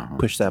Jimmy. I don't know.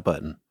 Push that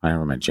button. I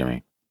never met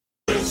Jimmy.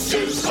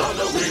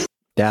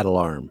 Dad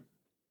alarm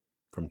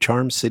from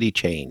Charm City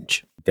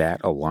Change. Dad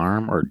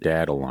alarm or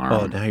dad alarm?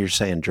 Oh, now you're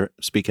saying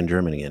speaking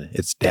German again.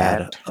 It's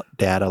dad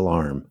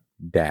alarm.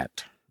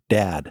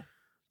 Dad.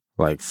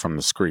 Like from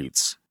the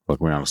streets. Like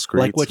we're on the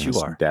streets. Like what you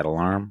are. Dad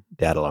alarm.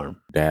 Dad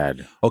alarm.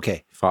 Dad.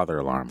 Okay. Father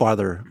alarm.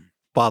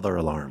 Father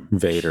alarm.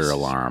 Vader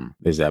alarm.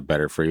 Is that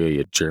better for you?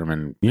 You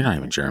German. You're not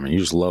even German. You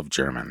just love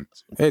German.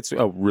 It's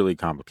a really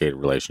complicated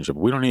relationship.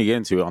 We don't need to get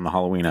into it on the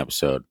Halloween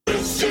episode.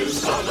 This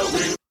is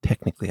Halloween.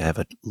 Technically, I have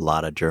a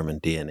lot of German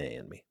DNA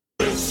in me.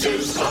 This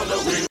is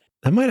Halloween.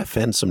 That might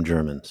offend some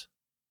Germans.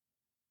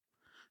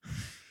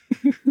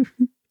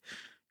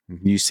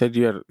 You said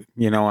you had,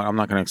 you know what? I'm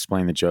not going to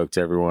explain the joke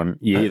to everyone.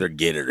 You either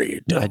get it or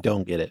you don't. I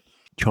don't get it.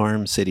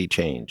 Charm City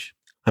Change.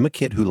 I'm a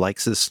kid who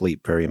likes his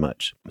sleep very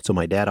much, so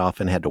my dad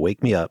often had to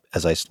wake me up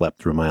as I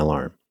slept through my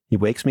alarm. He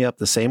wakes me up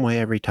the same way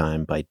every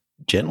time by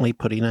gently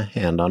putting a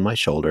hand on my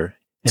shoulder.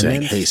 And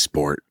saying, then, hey,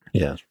 sport.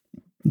 Yeah.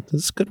 This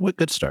is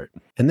good start.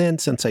 And then,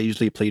 since I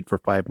usually plead for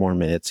 5 more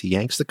minutes, he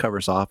yanks the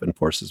covers off and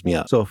forces me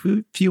up. So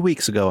a few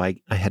weeks ago,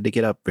 I had to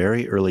get up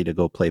very early to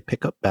go play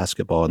pickup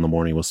basketball in the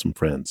morning with some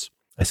friends.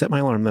 I set my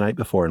alarm the night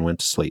before and went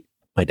to sleep.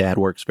 My dad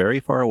works very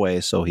far away,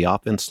 so he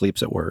often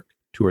sleeps at work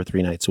 2 or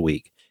 3 nights a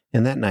week.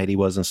 And that night he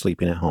wasn't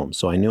sleeping at home,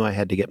 so I knew I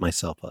had to get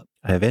myself up.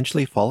 I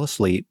eventually fall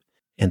asleep,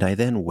 and I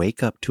then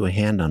wake up to a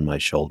hand on my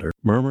shoulder,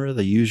 murmur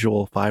the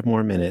usual 5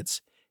 more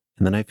minutes,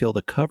 and then I feel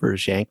the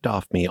covers yanked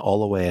off me all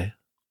the way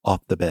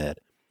off the bed.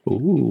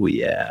 Ooh,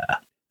 yeah.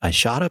 I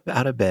shot up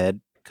out of bed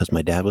because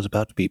my dad was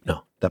about to beat.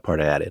 No, that part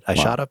I added. I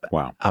shot up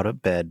out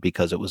of bed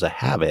because it was a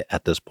habit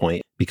at this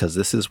point, because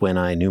this is when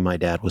I knew my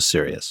dad was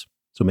serious.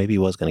 So maybe he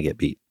was going to get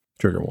beat.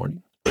 Trigger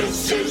warning.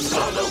 This is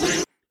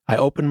Halloween. I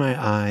opened my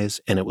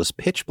eyes and it was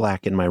pitch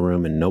black in my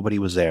room and nobody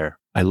was there.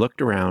 I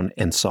looked around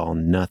and saw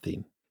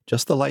nothing.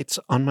 Just the lights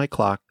on my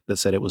clock that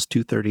said it was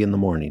 2:30 in the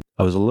morning.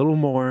 I was a little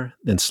more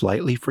than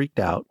slightly freaked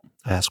out.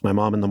 I asked my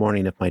mom in the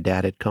morning if my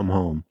dad had come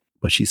home,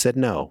 but she said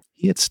no.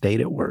 He had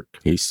stayed at work.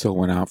 He still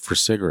went out for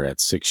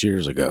cigarettes 6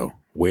 years ago.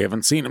 We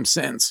haven't seen him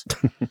since.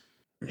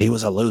 He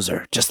was a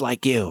loser, just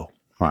like you.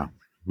 Wow.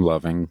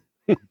 Loving,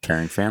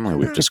 caring family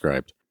we've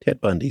described. Ted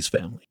Bundy's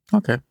family.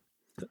 Okay.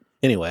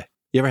 Anyway,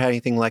 you ever had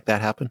anything like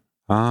that happen?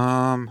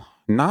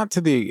 Not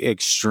to the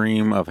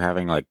extreme of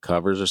having like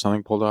covers or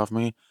something pulled off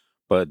me,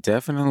 but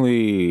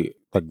definitely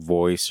like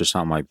voice or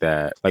something like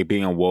that, like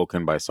being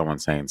awoken by someone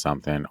saying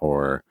something,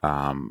 or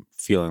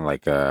feeling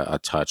like a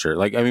touch, or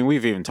like, I mean,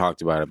 we've even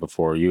talked about it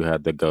before. You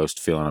had the ghost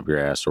feeling up your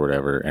ass or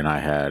whatever,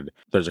 and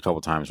there's a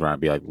couple times where I'd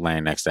be like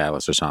laying next to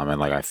Atlas or something, and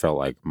like I felt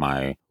like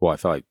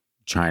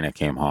China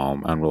came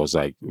home and was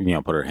like,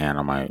 put her hand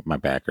on my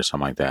back or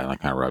something like that. And I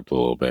kind of rubbed a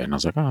little bit. And I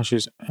was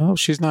like,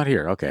 she's not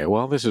here. Okay,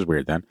 well, this is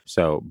weird then.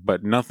 So,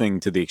 but nothing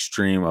to the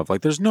extreme of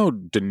like, there's no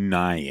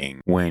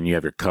denying when you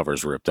have your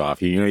covers ripped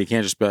off. You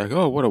can't just be like,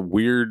 oh, what a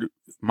weird,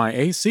 my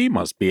AC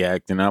must be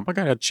acting up. I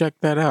got to check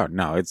that out.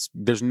 No,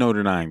 there's no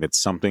denying that's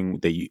something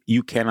that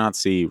you cannot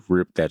see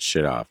rip that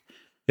shit off.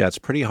 Yeah, it's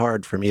pretty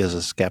hard for me as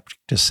a skeptic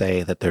to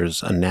say that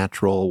there's a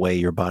natural way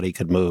your body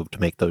could move to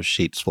make those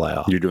sheets fly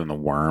off. You're doing the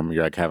worm.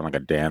 You're like having like a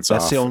dance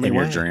off. That's the only in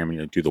way. Your dream, and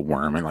you do the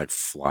worm and like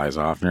flies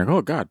off. And you're like,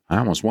 oh, God, I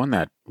almost won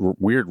that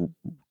weird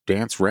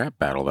dance rap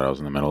battle that I was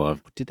in the middle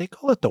of. Did they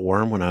call it the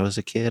worm when I was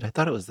a kid? I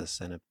thought it was the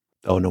centipede.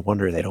 Oh, no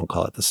wonder they don't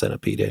call it the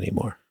centipede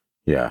anymore.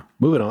 Yeah.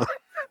 Moving on.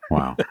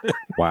 Wow.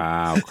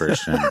 Wow,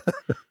 Christian.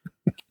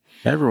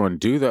 Everyone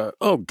do the,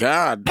 oh,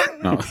 God.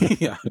 No,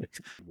 yeah.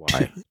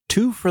 Why?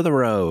 2 for the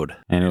road.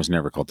 And it was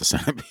never called the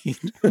centipede.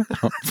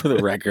 For the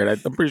record,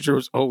 I'm pretty sure it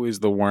was always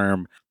the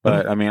worm.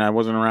 But I mean, I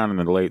wasn't around in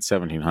the late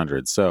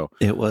 1700s, so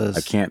it was.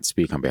 I can't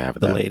speak on behalf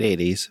of the that. late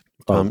 80s.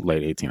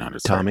 Late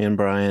 1800s. Sorry. Tommy and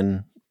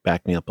Brian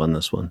back me up on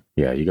this one.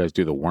 Yeah, you guys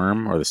do the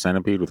worm or the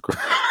centipede with.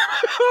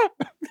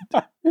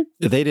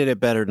 They did it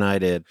better than I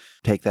did.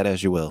 Take that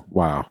as you will.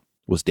 Wow.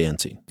 Was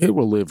dancing. It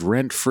will live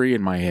rent free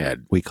in my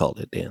head. We called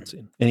it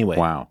dancing. Anyway.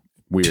 Wow.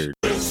 Weird.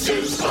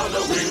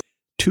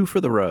 2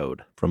 for the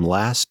road from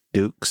Last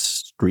Duke's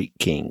Street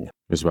King.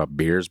 It's about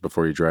beers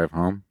before you drive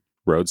home?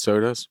 Road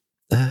sodas?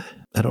 I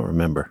don't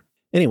remember.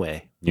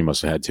 Anyway. You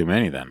must have had too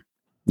many then.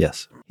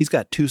 Yes. He's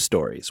got 2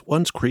 stories.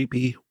 One's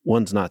creepy,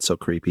 one's not so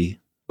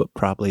creepy, but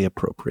probably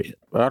appropriate.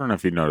 I don't know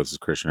if you noticed this,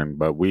 Christian,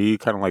 but we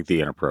kind of like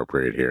the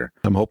inappropriate here.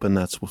 I'm hoping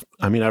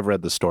I've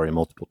read the story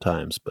multiple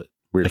times, but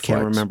Weird I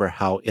can't flex. remember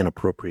how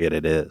inappropriate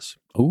it is.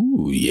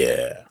 Ooh,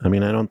 yeah. I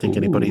mean, I don't think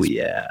anybody's...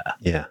 Yeah.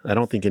 Yeah, I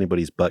don't think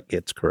anybody's butt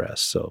gets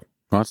caressed, so...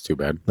 Well, that's too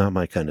bad. Not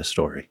my kind of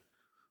story.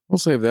 We'll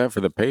save that for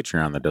the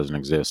Patreon that doesn't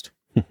exist.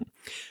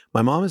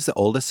 My mom is the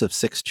oldest of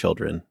 6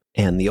 children,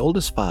 and the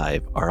oldest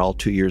 5 are all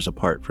 2 years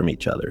apart from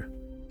each other.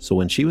 So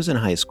when she was in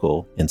high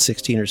school, and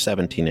 16 or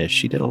 17-ish,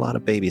 she did a lot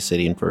of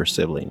babysitting for her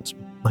siblings,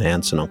 my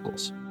aunts and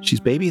uncles. She's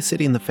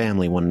babysitting the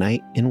family one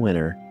night in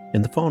winter,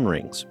 and the phone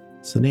rings.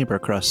 It's the neighbor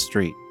across the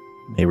street.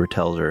 Neighbor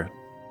tells her,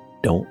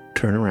 "Don't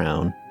turn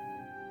around,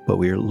 but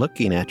we're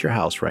looking at your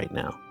house right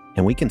now,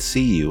 and we can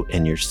see you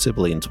and your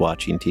siblings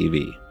watching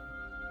TV.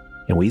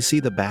 And we see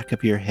the back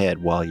of your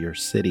head while you're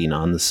sitting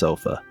on the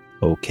sofa."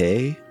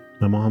 "Okay,"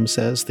 my mom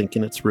says,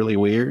 thinking it's really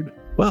weird.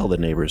 "Well," the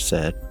neighbor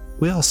said,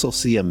 "we also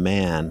see a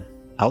man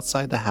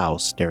outside the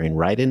house staring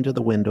right into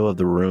the window of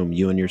the room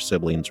you and your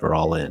siblings are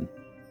all in.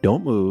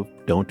 Don't move,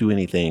 don't do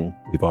anything.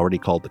 We've already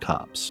called the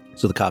cops."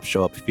 So the cops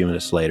show up a few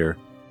minutes later.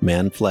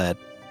 Man fled.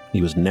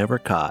 He was never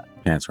caught.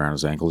 Pants around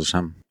his ankles or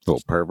something?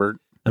 Little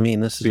pervert? I mean,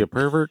 this Is he a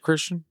pervert,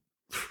 Christian?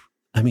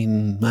 I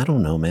mean, I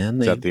don't know,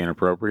 man. Is that the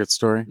inappropriate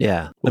story?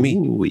 Yeah. I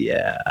mean, ooh,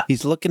 yeah.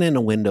 He's looking in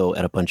a window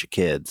at a bunch of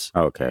kids.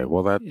 Okay,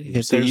 well,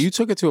 you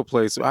took it to a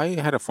place. I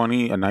had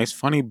a nice,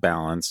 funny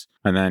balance,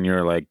 and then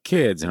you're like,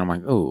 kids, and I'm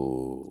like,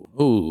 ooh.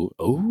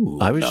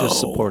 I was just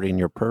supporting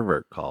your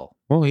pervert call.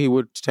 Well, he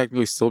would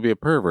technically still be a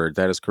pervert.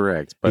 That is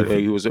correct. But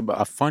he was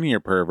a funnier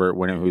pervert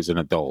when he was an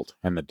adult,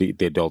 and the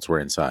adults were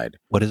inside.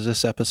 What is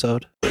this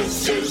episode?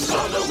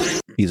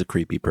 He's a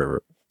creepy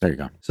pervert. There you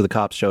go. So the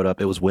cops showed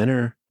up. It was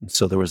winter,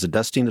 so there was a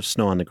dusting of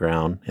snow on the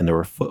ground, and there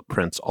were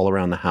footprints all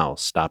around the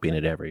house, stopping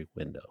at every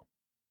window.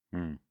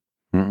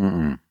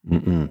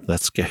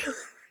 That's scary.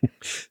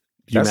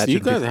 You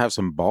guys have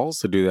some balls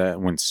to do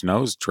that when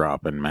snow's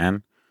dropping,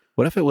 man.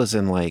 What if it was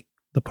in like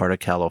the part of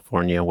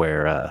California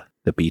where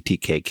the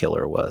BTK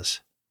killer was?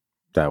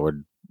 That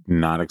would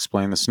not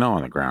explain the snow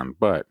on the ground,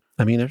 but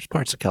I mean, there's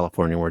parts of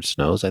California where it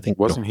snows. I think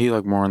wasn't he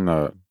like more in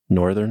the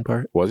northern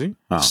part? Was he?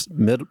 Oh.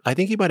 I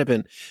think he might have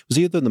been. Was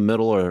he either in the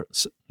middle or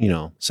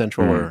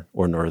central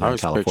or northern I was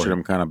California? Pictured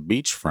him kind of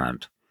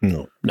beachfront.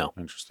 No.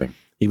 Interesting.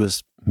 He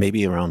was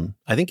maybe around.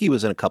 I think he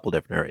was in a couple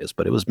different areas,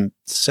 but it was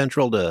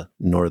central to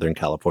northern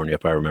California,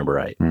 if I remember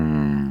right.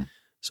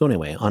 So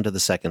anyway, on to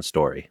the second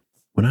story.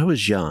 When I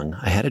was young,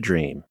 I had a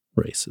dream.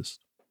 Racist.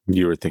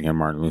 You were thinking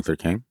Martin Luther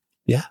King?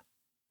 Yeah.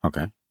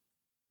 Okay.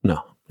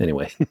 No.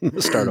 Anyway,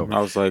 start over. I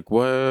was like,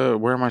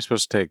 where am I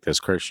supposed to take this,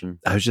 Christian?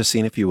 I was just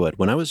seeing if you would.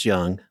 When I was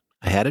young,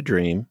 I had a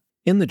dream.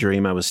 In the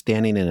dream, I was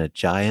standing in a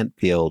giant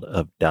field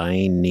of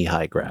dying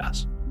knee-high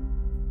grass.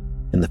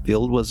 And the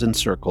field was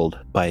encircled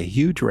by a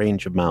huge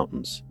range of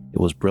mountains. It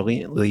was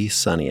brilliantly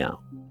sunny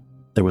out.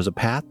 There was a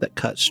path that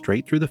cut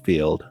straight through the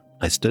field.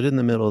 I stood in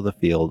the middle of the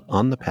field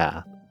on the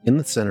path, in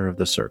the center of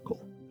the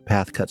circle. The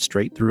path cut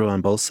straight through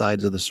on both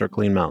sides of the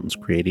circling mountains,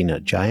 creating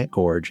a giant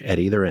gorge at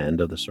either end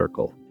of the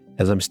circle.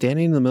 As I'm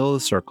standing in the middle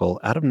of the circle,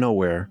 out of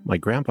nowhere, my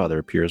grandfather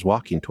appears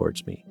walking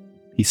towards me.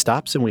 He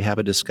stops and we have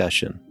a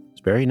discussion. It's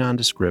very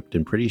nondescript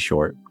and pretty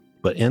short,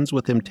 but ends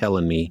with him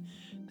telling me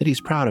that he's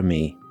proud of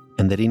me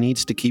and that he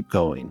needs to keep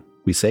going.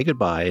 We say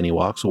goodbye and he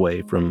walks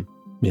away from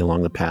me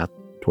along the path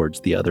towards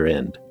the other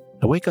end.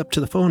 I wake up to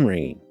the phone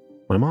ringing.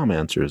 My mom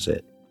answers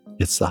it.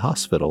 It's the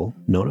hospital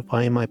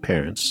notifying my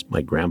parents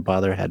my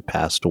grandfather had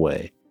passed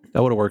away.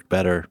 That would have worked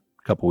better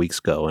a couple weeks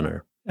ago in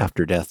our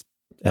after death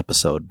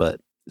episode, but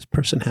this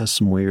person has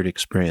some weird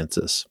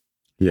experiences.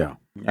 Yeah.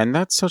 And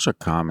that's such a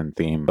common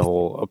theme. The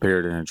whole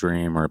appeared in a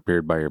dream or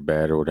appeared by your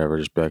bed or whatever.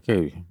 Just be like,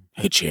 hey,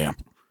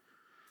 champ.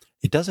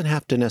 It doesn't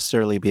have to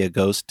necessarily be a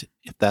ghost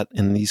if that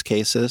in these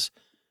cases,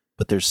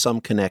 but there's some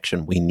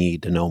connection we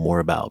need to know more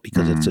about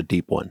because it's a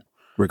deep one,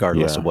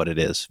 regardless of what it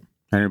is.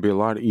 And it'd be a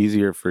lot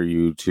easier for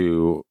you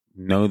to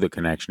know the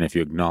connection if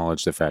you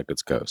acknowledge the fact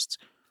it's ghosts.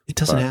 It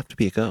doesn't have to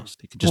be a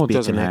ghost. It could just be it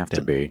doesn't have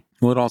to be.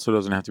 Well, it also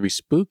doesn't have to be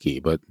spooky,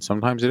 but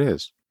sometimes it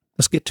is.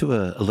 Let's get to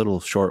a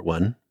little short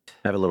one.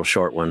 I have a little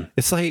short one.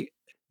 It's like,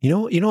 you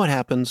know what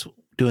happens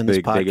doing this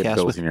podcast they get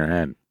ghosts in your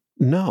head.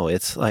 No,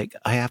 it's like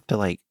I have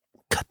to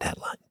cut that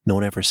line.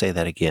 Don't ever say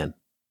that again.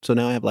 So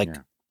now I have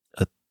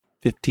a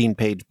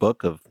 15-page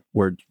book of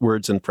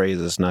words and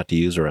phrases not to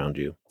use around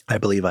you. I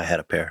believe I had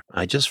a pair.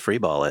 I just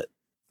freeball it.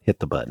 Hit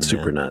the button.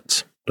 Super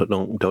nuts.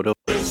 Don't.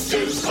 This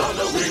is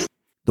Halloween.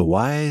 The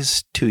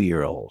wise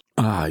 2-year-old.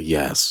 Ah,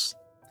 yes.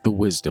 The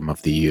wisdom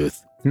of the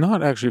youth.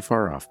 Not actually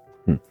far off.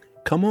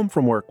 Come home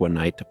from work one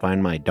night to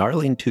find my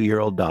darling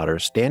 2-year-old daughter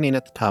standing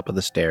at the top of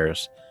the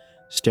stairs,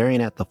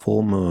 staring at the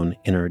full moon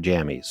in her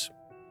jammies.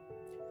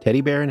 Teddy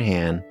bear in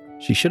hand,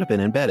 she should have been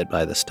in bed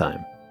by this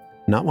time.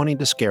 Not wanting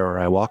to scare her,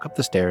 I walk up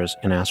the stairs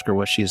and ask her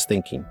what she is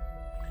thinking,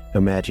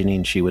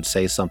 imagining she would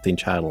say something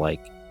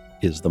childlike,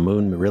 "Is the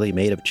moon really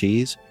made of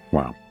cheese?"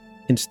 Wow.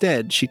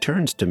 Instead, she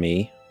turns to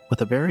me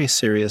with a very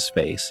serious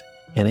face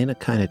and in a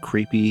kind of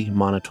creepy,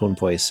 monotone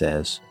voice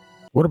says,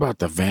 What about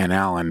the Van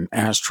Allen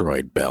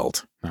asteroid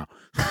belt? No.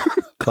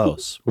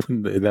 Close.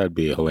 That'd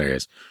be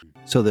hilarious.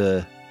 So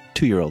the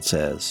 2-year-old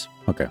says,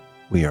 Okay.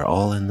 "We are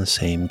all in the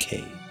same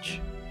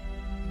cage."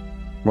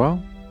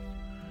 Well,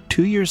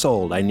 2 years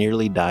old, I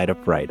nearly died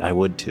of fright. I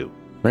would too.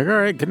 all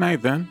right, good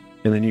night then.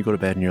 And then you go to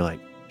bed and you're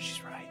like,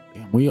 she's right.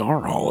 Yeah, we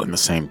are all in the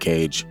same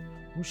cage.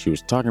 She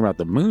was talking about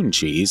the moon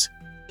cheese.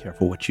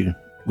 Careful what you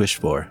wish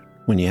for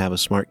when you have a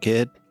smart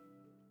kid.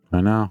 I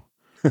know.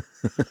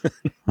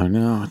 I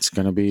know. It's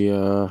going to be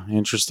an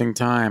interesting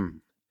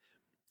time.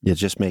 It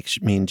just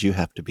means you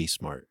have to be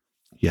smart.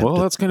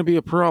 That's going to be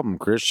a problem,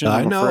 Christian.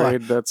 I know. I'm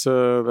afraid that's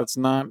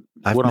not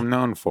what I'm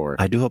known for.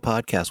 I do a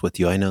podcast with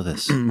you. I know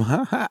this.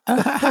 I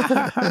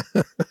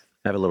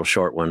have a little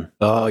short one.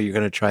 Oh, you're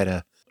going to try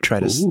to.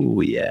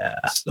 Ooh, yeah.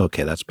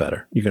 Okay, that's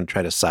better. You're going to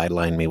try to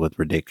sideline me with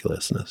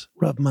ridiculousness.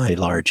 Rub my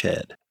large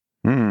head.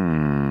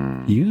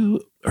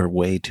 You are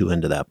way too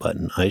into that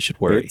button. I should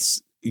worry.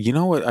 You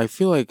know what? I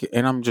feel like,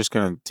 and I'm just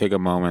going to take a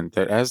moment,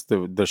 that as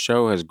the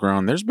show has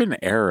grown, there's been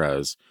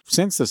eras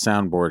since the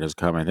soundboard has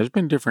come in. There's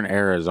been different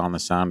eras on the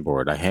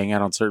soundboard. I hang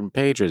out on certain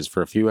pages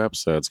for a few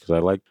episodes because I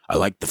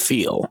like the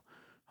feel.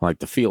 I like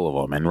the feel of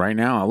them. And right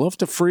now, I love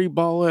to free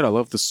ball it. I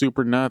love the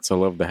super nuts. I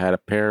love the had a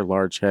pair,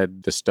 large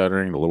head, the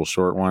stuttering, the little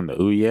short one, the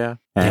ooh yeah.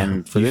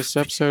 And for this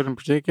episode in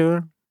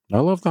particular, I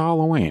love the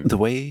Halloween. The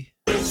way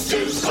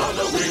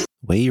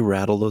you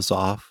rattle those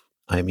off,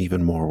 I'm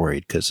even more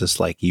worried because it's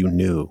like you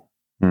knew.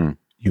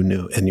 You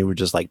knew, and you were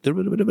just like,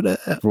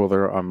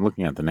 well, I'm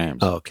looking at the names.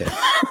 Oh, okay.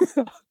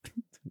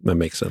 That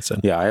makes sense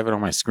then. Yeah, I have it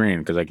on my screen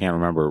because I can't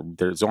remember.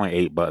 There's only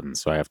 8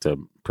 buttons, so I have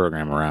to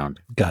program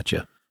around.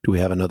 Gotcha. Do we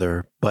have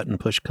another button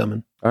push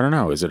coming? I don't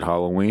know. Is it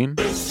Halloween?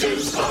 This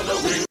is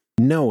Halloween.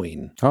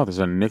 Knowing. Oh, there's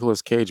a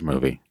Nicolas Cage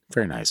movie.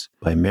 Very nice.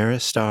 By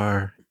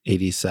Maristar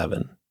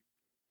 87.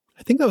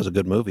 I think that was a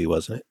good movie,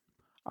 wasn't it?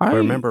 I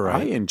remember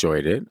right. I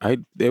enjoyed it.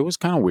 It was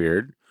kind of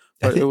weird.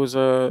 But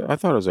I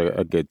thought it was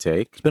a good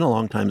take. It's been a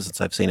long time since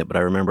I've seen it, but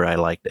I remember I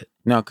liked it.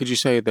 Now, could you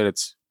say that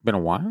it's been a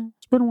while?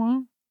 It's been a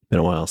while? Been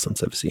a while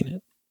since I've seen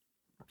it.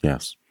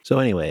 Yes. So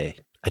anyway,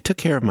 I took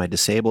care of my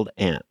disabled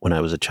aunt when I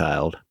was a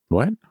child.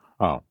 What?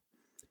 Oh.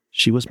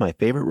 She was my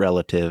favorite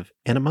relative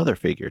and a mother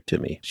figure to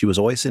me. She was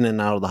always in and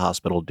out of the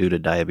hospital due to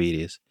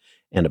diabetes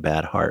and a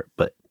bad heart,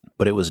 but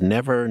it was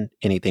never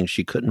anything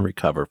she couldn't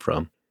recover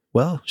from.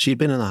 Well, she'd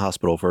been in the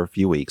hospital for a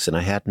few weeks, and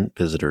I hadn't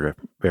visited her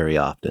very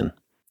often.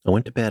 I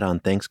went to bed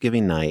on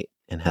Thanksgiving night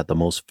and had the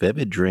most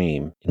vivid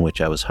dream in which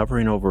I was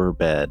hovering over her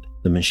bed.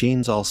 The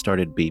machines all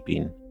started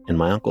beeping, and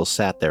my uncle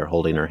sat there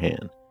holding her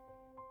hand.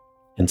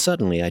 And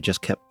suddenly, I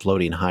just kept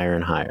floating higher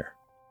and higher.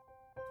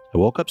 I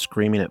woke up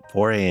screaming at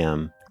 4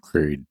 a.m.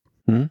 Creed.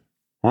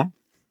 Huh?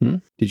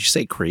 Did you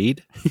say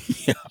Creed?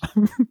 Yeah.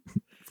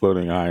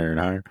 Floating higher and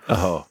higher.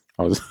 Oh.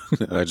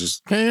 I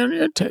just, can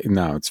you take?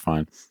 No, it's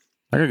fine.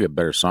 I gotta get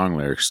better song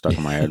lyrics stuck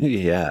in my head.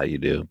 Yeah, you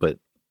do, but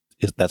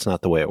that's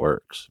not the way it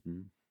works.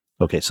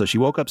 Okay, so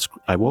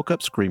I woke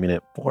up screaming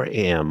at 4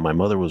 a.m. My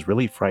mother was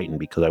really frightened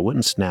because I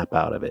wouldn't snap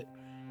out of it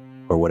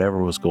or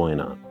whatever was going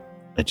on.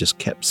 I just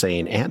kept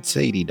saying Aunt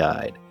Sadie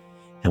died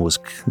and was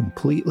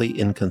completely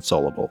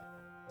inconsolable.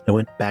 I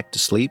went back to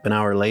sleep an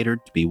hour later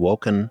to be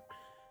woken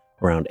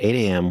around 8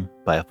 a.m.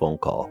 by a phone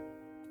call.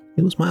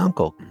 It was my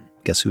uncle.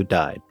 Guess who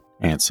died?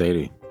 Aunt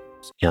Sadie.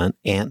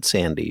 Aunt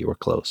Sandy. You were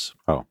close.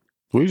 Oh,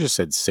 we just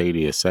said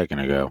Sadie a second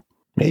ago.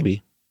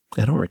 Maybe.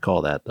 I don't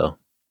recall that, though.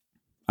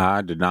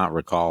 I did not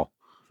recall.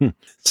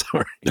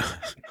 Sorry.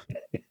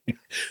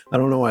 I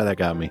don't know why that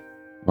got me.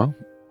 Well,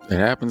 It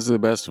happens to the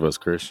best of us,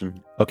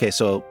 Christian. Okay,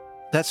 so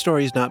that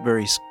story is not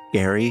very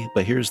scary,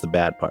 but here's the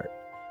bad part.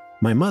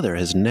 My mother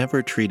has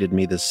never treated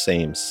me the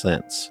same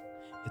since.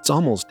 It's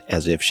almost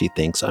as if she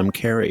thinks I'm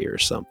Carrie or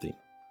something.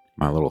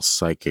 My little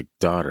psychic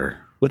daughter.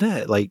 Would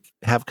that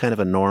have kind of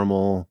a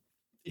normal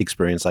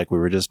experience like we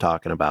were just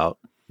talking about?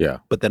 Yeah.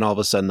 But then all of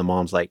a sudden the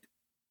mom's like,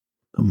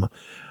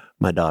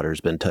 my daughter's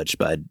been touched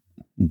by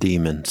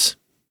demons.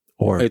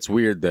 Or it's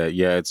weird that,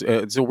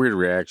 it's a weird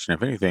reaction.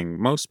 If anything,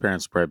 most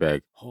parents would probably be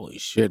like, holy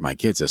shit, my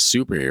kid's a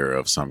superhero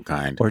of some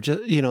kind. Or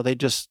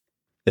just,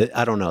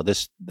 I don't know,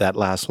 that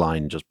last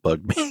line just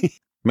bugged me.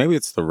 Maybe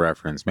it's the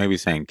reference. Maybe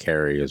saying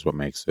Carrie is what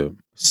makes it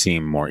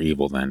seem more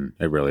evil than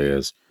it really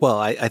is. Well,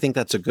 I think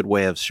that's a good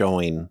way of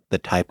showing the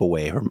type of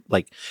way. Or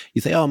like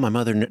you say, oh, my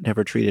mother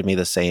never treated me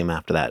the same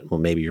after that. Well,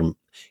 maybe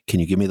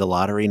can you give me the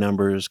lottery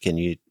numbers? Can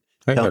you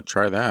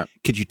try that?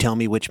 Could you tell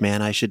me which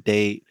man I should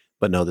date?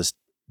 But no, this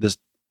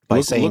by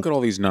saying, look at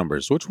all these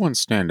numbers. Which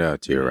ones stand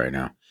out to you right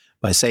now?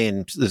 By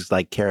saying this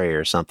like Carrie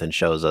or something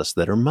shows us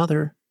that her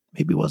mother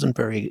maybe wasn't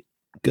very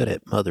good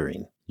at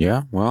mothering.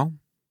 Yeah, well,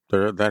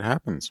 that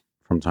happens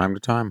from time to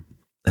time.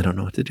 I don't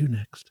know what to do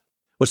next.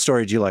 What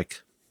story did you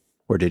like?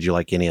 Or did you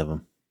like any of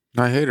them?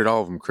 I hated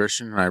all of them,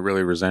 Christian, and I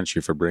really resent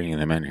you for bringing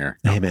them in here.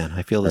 Hey, man,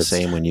 I feel the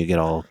same when you get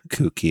all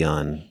kooky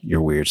on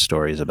your weird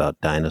stories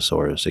about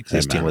dinosaurs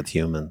existing with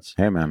humans.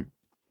 Hey, man,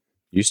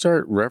 you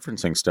start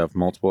referencing stuff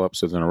multiple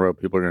episodes in a row,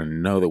 people are going to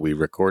know that we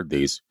record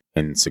these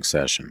in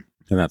succession,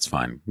 and that's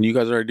fine. You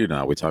guys already do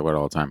know. We talk about it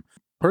all the time.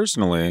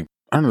 Personally,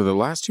 I don't know, the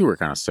last two were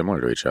kind of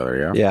similar to each other,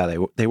 yeah?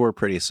 Yeah, they were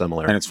pretty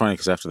similar. And it's funny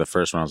because after the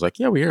first one, I was like,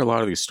 yeah, we hear a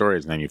lot of these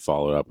stories, and then you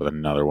follow it up with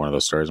another one of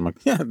those stories. I'm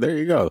like, yeah, there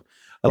you go.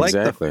 I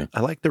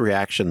like the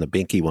reaction the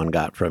Binky one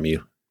got from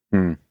you.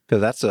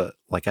 Because that's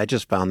I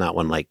just found that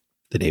one like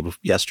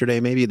yesterday,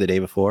 maybe the day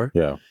before.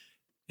 Yeah.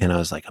 And I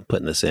was like, I'm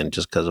putting this in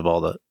just because of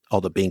all the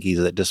Binkies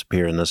that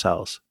disappear in this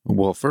house.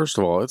 Well, first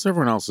of all, it's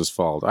everyone else's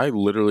fault. I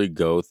literally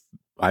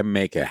I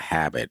make a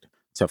habit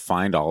to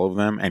find all of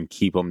them and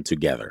keep them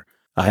together.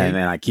 And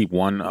then I keep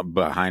one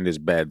behind his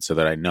bed so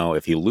that I know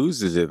if he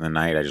loses it in the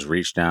night, I just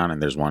reach down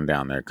and there's one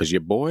down there. Because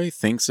your boy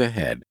thinks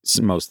ahead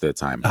most of the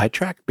time. I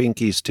track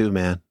Binkies too,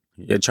 man.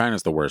 Yeah,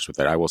 China's the worst with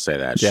it. I will say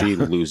that. Yeah. She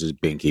loses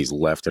Binkies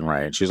left and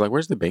right. And she's like,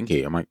 where's the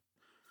Binky? I'm like,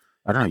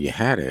 I don't know. You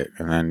had it.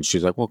 And then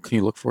she's like, well, can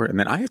you look for it? And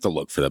then I have to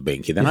look for the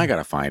Binky. Then I got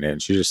to find it.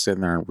 And she's just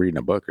sitting there reading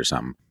a book or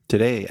something.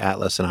 Today,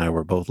 Atlas and I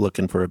were both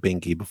looking for a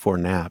Binky before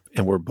nap.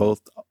 And we're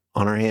both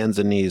on our hands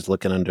and knees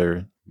looking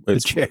under the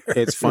chair.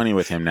 It's funny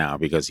with him now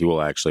because he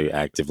will actually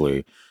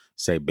actively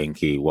say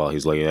Binky while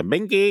he's looking at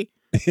Binky.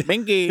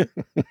 Binky,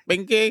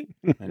 Binky.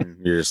 And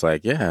you're just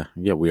like, yeah,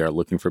 we are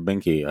looking for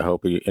Binky. I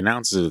hope he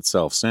announces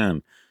itself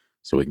soon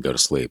so we can go to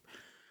sleep.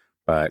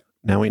 But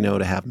now we know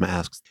to have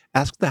masks.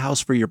 Ask the house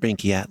for your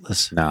Binky,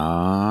 Atlas.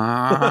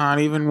 Not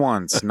even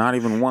once. Not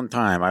even one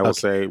time. I will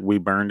say we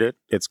burned it.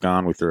 It's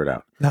gone. We threw it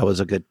out. That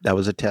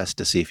was a test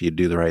to see if you'd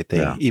do the right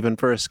thing. Yeah. Even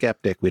for a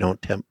skeptic, we don't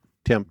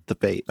tempt the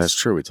fates. That's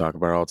true. We talk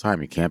about it all the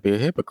time. You can't be a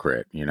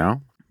hypocrite, you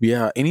know?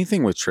 Yeah,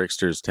 anything with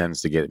tricksters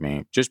tends to get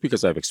me just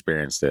because I've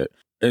experienced it.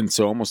 And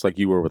so almost like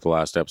you were with the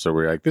last episode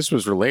where you're like, this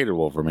was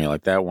relatable for me.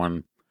 Like that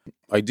one,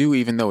 I do,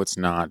 even though it's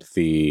not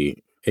the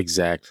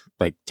exact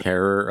like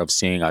terror of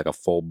seeing like a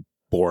full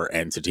bore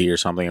entity or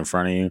something in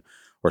front of you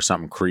or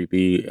something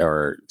creepy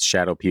or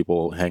shadow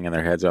people hanging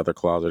their heads out their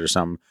closet or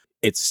something.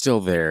 It's still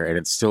there and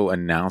it still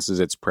announces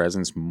its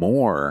presence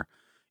more,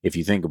 if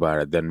you think about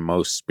it, than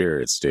most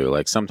spirits do.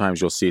 Like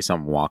sometimes you'll see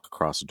someone walk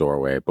across a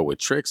doorway, but with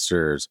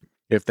tricksters,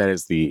 if that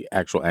is the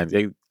actual end,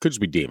 it could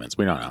just be demons.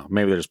 We don't know.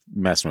 Maybe they're just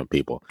messing with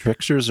people.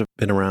 Tricksters have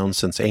been around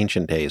since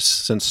ancient days,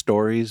 since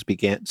stories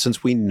began,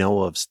 since we know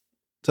of,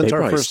 since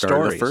our first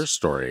stories. The first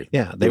story.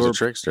 Yeah, they were a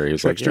trickster.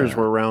 Tricksters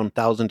were around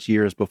thousands of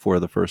years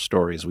before the first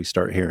stories. We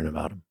start hearing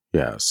about them.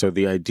 Yeah. So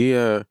the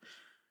idea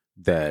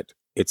that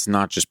it's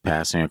not just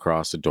passing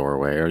across the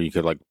doorway, or you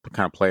could like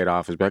kind of play it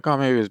off as like, oh,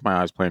 maybe it's my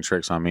eyes playing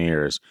tricks on me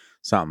or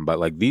something. But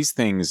like these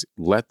things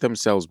let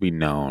themselves be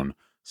known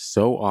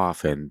so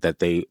often that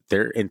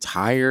their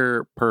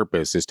entire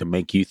purpose is to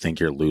make you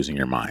think you're losing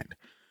your mind.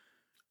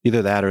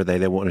 Either that or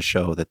they want to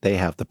show that they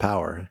have the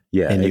power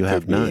and you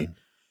have none,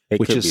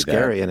 which is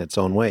scary in its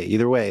own way.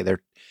 Either way,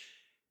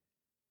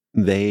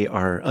 they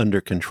are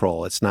under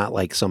control. It's not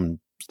like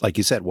like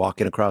you said,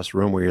 walking across a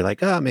room where you're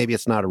like, maybe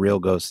it's not a real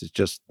ghost. It's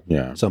just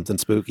something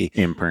spooky.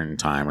 Imprint in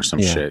time or some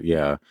shit.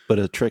 Yeah. But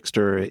a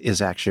trickster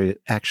is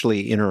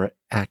actually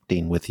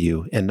interacting with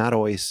you and not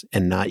always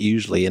and not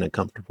usually in a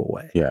comfortable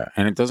way. Yeah.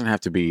 And it doesn't have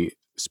to be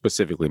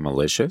specifically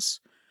malicious.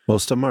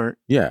 Most of them aren't.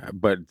 Yeah.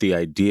 But the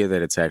idea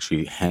that it's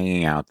actually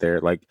hanging out there,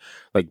 like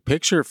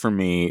picture for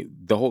me,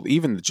 the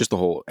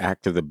whole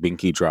act of the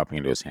Binky dropping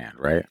into his hand,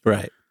 right?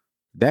 Right.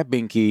 That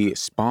Binky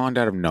spawned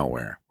out of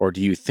nowhere. Or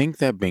do you think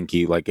that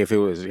Binky, like if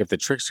the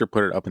trickster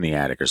put it up in the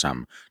attic or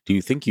something, do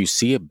you think you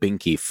see a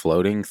Binky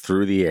floating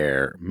through the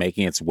air,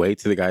 making its way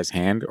to the guy's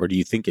hand? Or do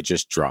you think it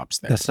just drops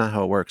there? That's not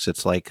how it works.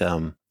 It's like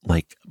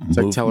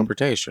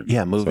teleportation.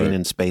 Yeah, moving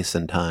in space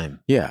and time.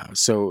 Yeah.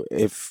 So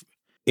if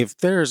if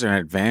there's an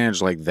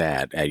advantage like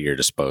that at your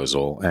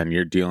disposal and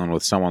you're dealing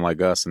with someone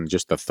like us in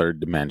just the third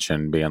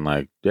dimension being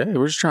like, hey,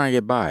 we're just trying to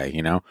get by,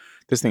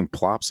 this thing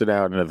plops it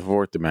out into the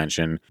fourth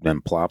dimension,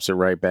 then plops it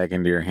right back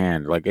into your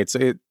hand. Like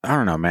I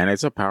don't know, man,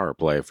 it's a power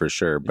play for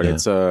sure, but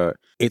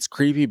it's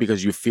creepy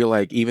because you feel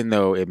like even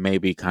though it may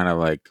be kind of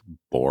like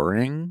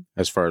boring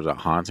as far as a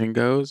haunting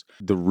goes,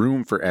 the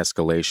room for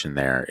escalation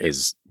there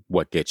is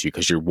what gets you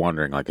because you're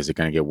wondering, like, is it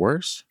going to get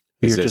worse?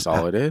 Is this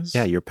all it is?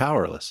 Yeah, you're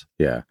powerless.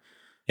 Yeah.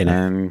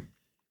 And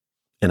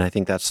I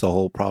think that's the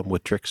whole problem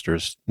with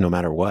tricksters, no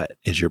matter what,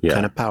 is you're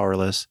kind of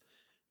powerless.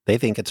 They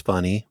think it's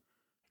funny.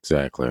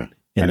 Exactly.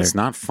 And it's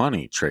not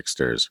funny,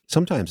 tricksters.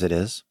 Sometimes it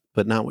is,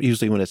 but not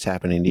usually when it's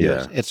happening to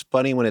you. It's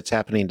funny when it's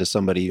happening to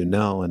somebody you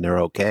know and they're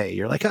okay.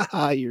 You're like,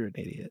 haha, you're an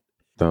idiot.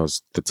 That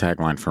was the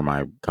tagline for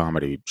my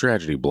comedy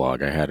tragedy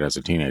blog I had as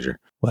a teenager.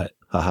 What?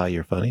 Haha,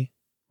 you're funny?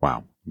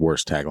 Wow.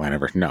 Worst tagline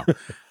ever. No.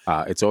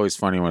 It's always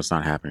funny when it's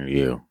not happening to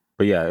you.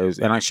 But yeah,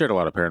 and I shared a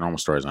lot of paranormal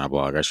stories on my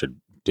blog. I should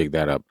dig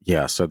that up.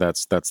 Yeah, so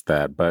that's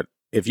that. But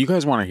if you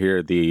guys want to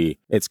hear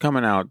it's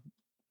coming out,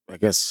 I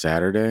guess,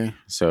 Saturday.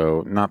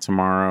 So not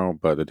tomorrow,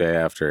 but the day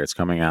after. It's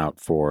coming out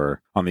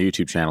on the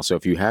YouTube channel. So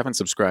if you haven't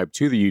subscribed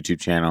to the YouTube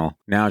channel,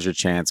 now's your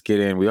chance. Get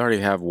in. We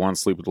already have one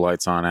Sleep with the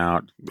Lights On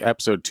out.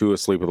 Episode 2 of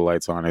Sleep with the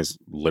Lights On is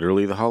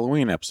literally the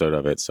Halloween episode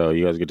of it. So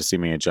you guys get to see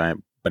me in a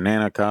giant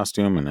banana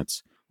costume, and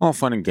it's all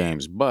fun and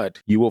games,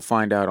 but you will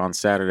find out on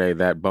Saturday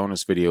that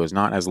bonus video is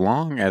not as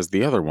long as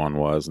the other one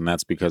was, and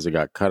that's because it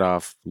got cut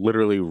off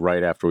literally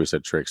right after we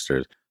said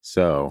tricksters.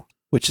 So,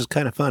 which is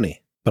kind of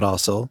funny, but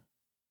also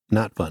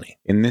not funny.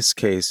 In this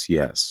case,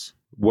 yes.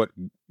 What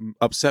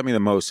upset me the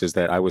most is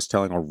that I was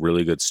telling a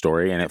really good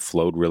story and it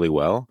flowed really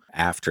well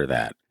after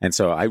that. And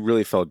so I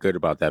really felt good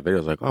about that video.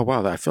 I was like, oh,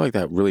 wow, I feel like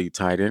that really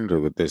tied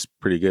into this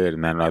pretty good.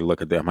 And then I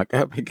look at it, I'm like,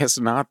 oh, I guess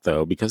not,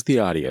 though, because the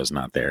audio is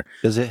not there.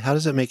 How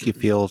does it make you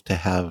feel to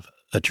have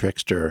a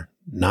trickster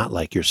not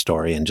like your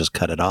story and just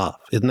cut it off?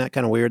 Isn't that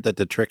kind of weird that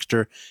the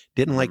trickster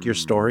didn't like your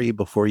story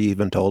before you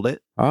even told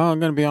it? I'm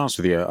going to be honest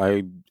with you.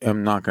 I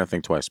am not going to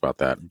think twice about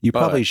that. You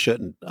probably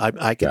shouldn't.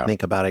 I can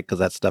think about it because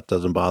that stuff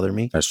doesn't bother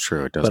me. That's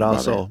true. It doesn't bother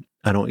me. But also,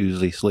 I don't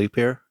usually sleep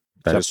here.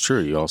 That is true.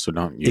 You also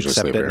don't usually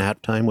sleep here. Except at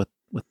nap time with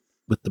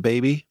the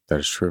baby. That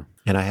is true.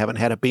 And I haven't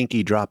had a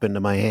binky drop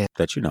into my hand.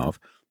 That you know of.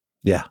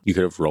 Yeah. You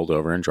could have rolled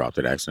over and dropped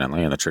it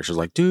accidentally, and the trickster's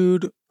like,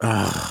 dude,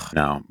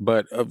 no.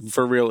 But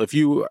for real, if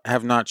you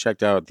have not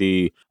checked out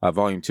the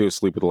Volume 2 of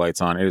Sleep with the Lights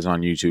On, it is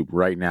on YouTube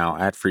right now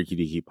at Freaky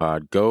Deaky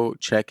Pod. Go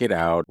check it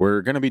out.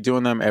 We're going to be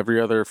doing them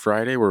every other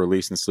Friday. We're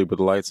releasing Sleep with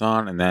the Lights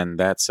On, and then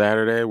that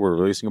Saturday, we're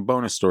releasing a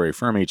bonus story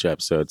from each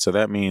episode. So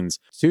that means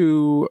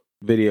 2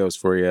 videos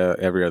for you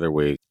every other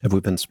week. Have we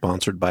been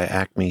sponsored by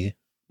Acme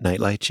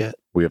Nightlights yet?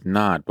 We have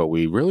not, but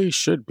we really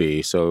should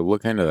be, so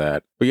look into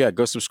that. But yeah,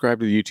 go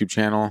subscribe to the YouTube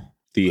channel.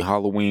 The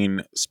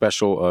Halloween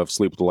special of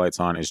Sleep with the Lights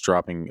On is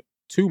dropping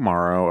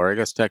tomorrow, or I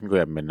guess technically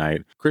at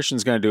midnight.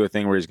 Christian's going to do a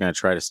thing where he's going to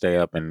try to stay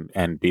up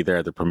and be there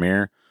at the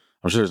premiere.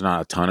 I'm sure there's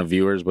not a ton of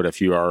viewers, but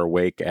if you are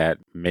awake at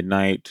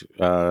midnight,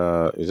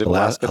 is it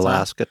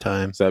Alaska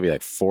time? So that'd be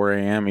like 4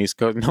 a.m. East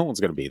Coast. No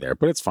one's going to be there,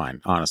 but it's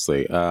fine,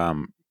 honestly.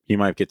 You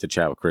might get to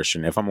chat with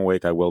Christian. If I'm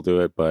awake, I will do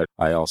it, but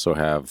I also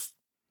have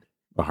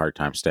a hard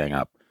time staying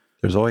up.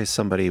 There's always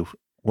somebody,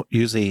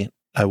 usually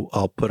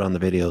I'll put on the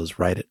videos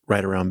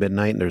right around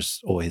midnight, and there's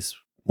always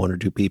 1 or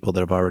 2 people that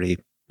have already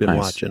been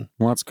watching.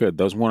 Well, that's good.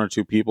 Those 1 or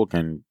 2 people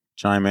can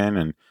chime in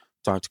and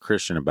talk to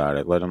Christian about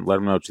it. Let him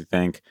know what you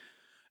think.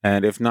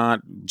 And if not,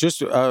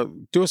 just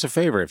do us a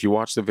favor. If you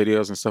watch the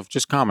videos and stuff,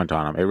 just comment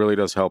on them. It really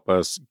does help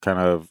us kind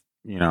of,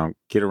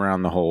 get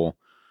around the whole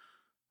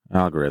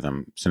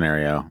algorithm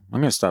scenario.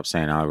 I'm going to stop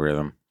saying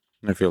algorithm.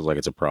 It feels like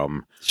it's a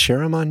problem. Share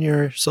them on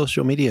your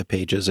social media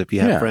pages if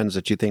you have friends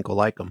that you think will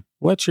like them.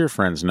 Let your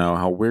friends know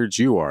how weird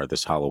you are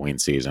this Halloween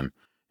season.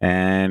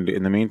 And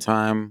in the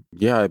meantime,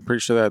 I'm pretty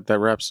sure that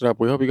wraps it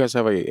up. We hope you guys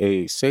have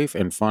a safe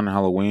and fun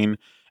Halloween.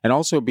 And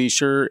also be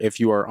sure,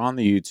 if you are on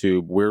the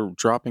YouTube, we're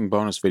dropping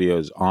bonus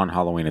videos on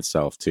Halloween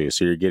itself too.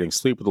 So you're getting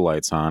Sleep with the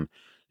Lights On.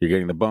 You're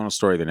getting the bonus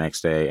story the next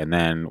day. And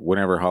then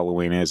whenever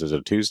Halloween is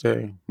it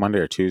Tuesday? Monday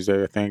or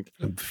Tuesday, I think.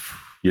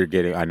 You're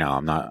getting, I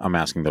know, I'm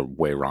asking the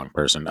way wrong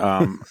person.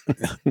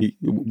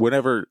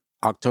 Whenever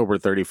October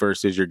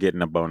 31st is, you're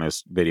getting a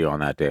bonus video on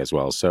that day as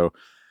well. So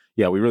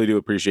yeah, we really do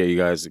appreciate you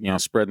guys,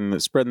 spreading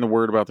the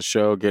word about the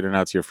show, getting it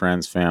out to your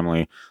friends,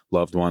 family,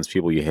 loved ones,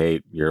 people you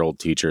hate, your old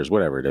teachers,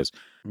 whatever it is.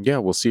 Yeah,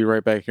 we'll see you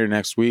right back here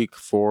next week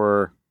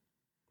for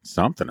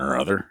something or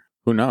other.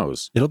 Who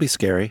knows? It'll be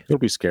scary.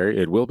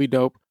 It will be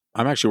dope.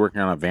 I'm actually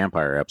working on a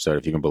vampire episode,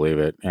 if you can believe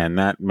it, and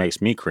that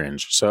makes me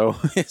cringe. So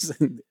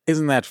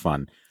isn't that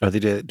fun?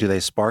 Do they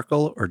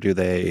sparkle, or do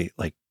they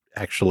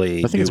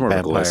actually I think it's more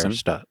vampire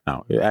stuff?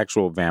 No,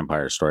 actual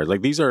vampire stories.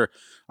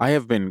 I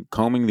have been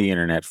combing the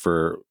internet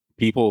for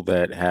people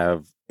that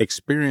have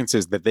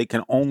experiences that they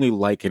can only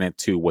liken it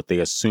to what they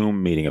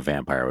assume meeting a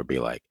vampire would be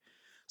like.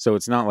 So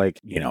it's not like,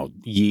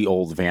 ye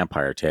old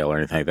vampire tale or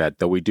anything like that,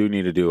 though we do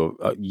need to do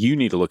you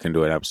need to look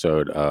into an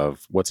episode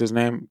of, what's his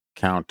name?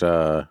 Count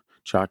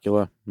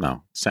Chocula?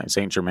 No,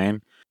 Saint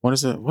Germain. What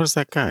is it? What is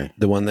that guy?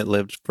 The one that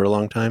lived for a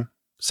long time?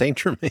 Saint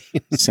Germain.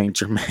 Saint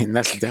Germain.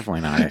 That's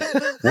definitely not it.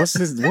 What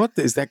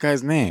is that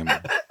guy's name?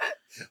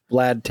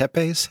 Vlad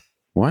Tepes?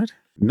 What?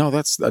 No,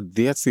 that's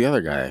the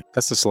other guy.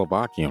 That's the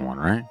Slovakian one,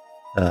 right?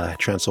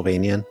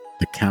 Transylvanian.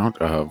 The Count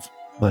of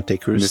Monte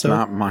Cristo. It's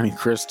not Monte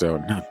Cristo.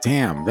 No,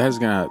 damn. That is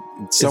gonna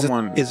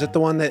someone. Is it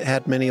the one that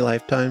had many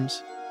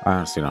lifetimes? I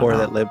honestly don't or know.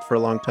 that lived for a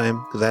long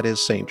time? Because that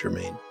is Saint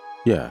Germain.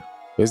 Yeah,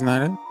 isn't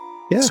that it?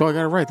 Yeah. So I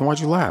got it right. Then why'd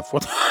you laugh?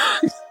 What?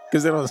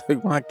 Because then I was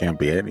like, well, that can't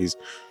be it. He's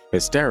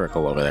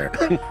hysterical over there.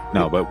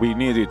 No, but we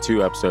need to do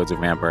 2 episodes of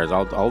vampires.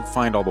 I'll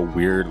find all the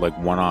weird, like,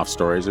 one-off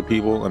stories of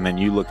people, and then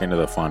you look into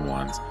the fun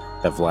ones.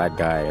 That Vlad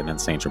guy, and then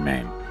Saint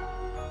Germain.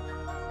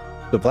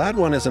 The Vlad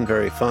one isn't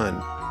very fun.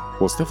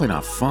 Well, it's definitely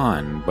not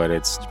fun, but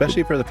it's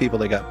especially for the people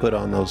that got put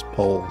on those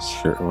poles.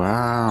 Sure.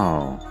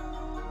 Wow.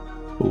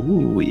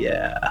 Ooh,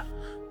 yeah.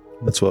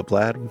 That's what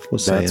Vlad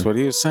was saying. That's what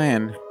he was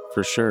saying,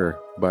 for sure.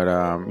 But,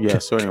 yeah,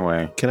 so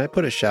anyway. Can I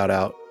put a shout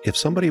out? If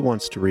somebody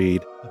wants to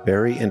read a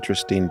very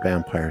interesting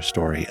vampire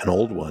story, an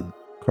old one,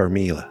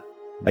 Carmilla.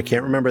 I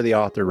can't remember the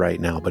author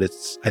right now, but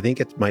I think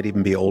it might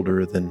even be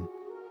older than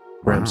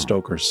Bram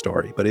Stoker's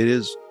story, but it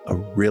is a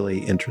really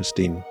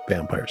interesting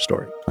vampire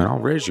story. And I'll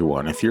raise you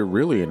one. If you're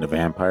really into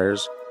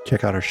vampires,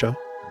 check out our show.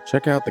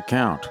 Check out The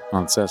Count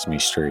on Sesame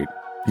Street.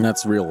 And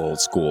that's real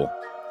old school.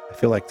 I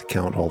feel like The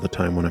Count all the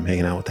time when I'm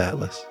hanging out with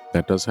Atlas.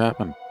 That does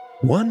happen.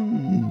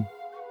 1,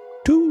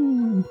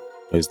 2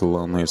 is the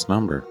loneliest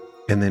number.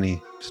 And then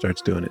he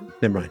starts doing it.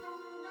 Never mind.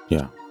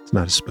 Yeah. It's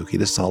not as spooky.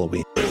 This is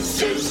Halloween.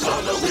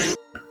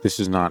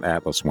 This is not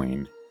Atlas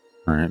Ween.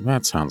 All right.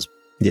 That sounds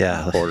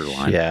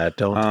borderline. Yeah.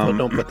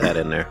 Don't put that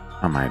in there.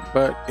 I might.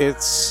 But it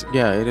is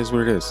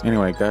what it is.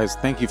 Anyway, guys,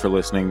 thank you for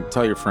listening.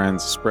 Tell your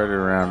friends, spread it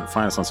around.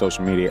 Find us on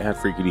social media at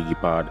Freaky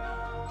Deaky Pod.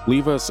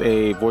 Leave us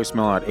a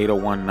voicemail at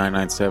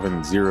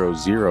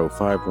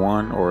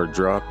 801-997-0051 or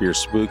drop your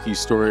spooky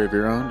story of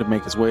your own to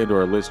make its way into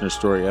our listener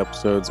story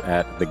episodes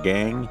at The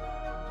Gang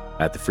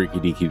at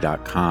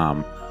thefreakydeaky.com.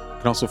 You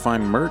can also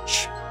find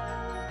merch.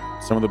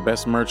 Some of the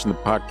best merch in the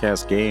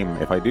podcast game,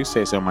 if I do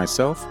say so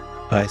myself.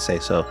 I say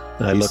so.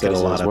 I look at a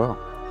lot of. Well.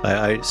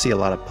 I see a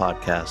lot of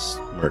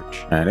podcast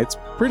merch, and it's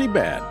pretty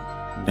bad.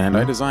 And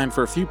I designed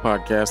for a few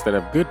podcasts that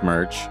have good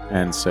merch,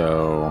 and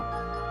so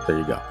there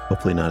you go.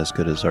 Hopefully, not as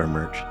good as our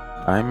merch.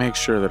 I make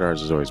sure that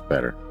ours is always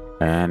better.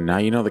 And now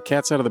you know the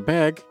cat's out of the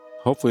bag.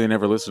 Hopefully, they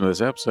never listen to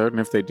this episode,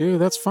 and if they do,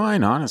 that's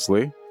fine,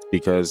 honestly,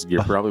 because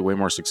you're probably way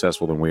more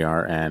successful than we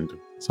are, and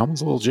someone's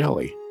a little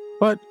jelly.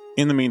 But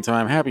in the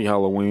meantime, happy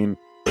Halloween.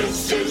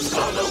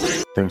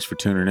 Thanks for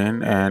tuning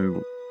in,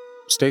 and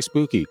stay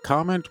spooky.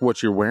 Comment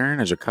what you're wearing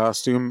as your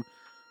costume,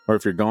 or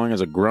if you're going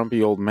as a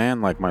grumpy old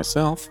man like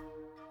myself.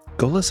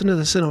 Go listen to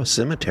this in a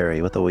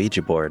cemetery with a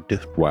Ouija board.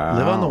 Dude, wow.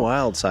 Live on the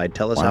wild side.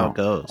 Tell us how it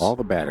goes. All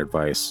the bad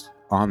advice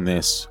on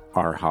this,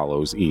 our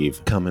Hallows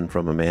Eve. Coming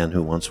from a man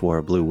who once wore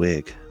a blue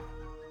wig.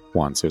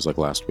 Once. It was like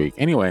last week.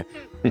 Anyway,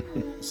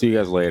 see you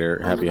guys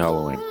later. Happy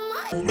Halloween.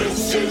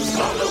 This is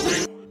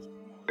Halloween.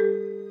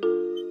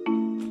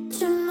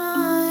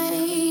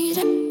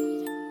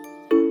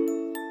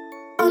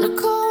 On a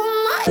cold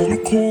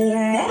night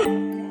tonight.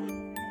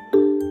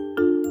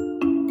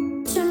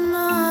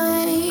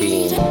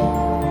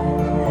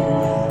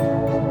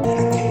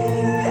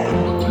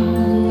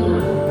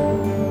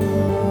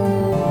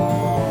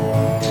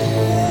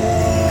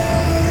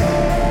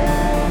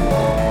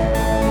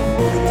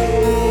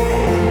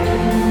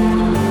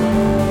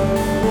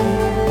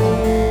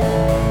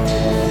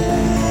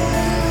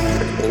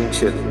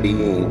 Ancient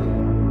being.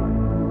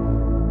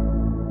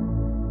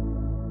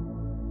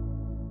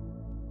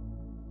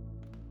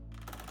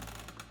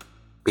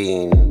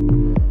 Being.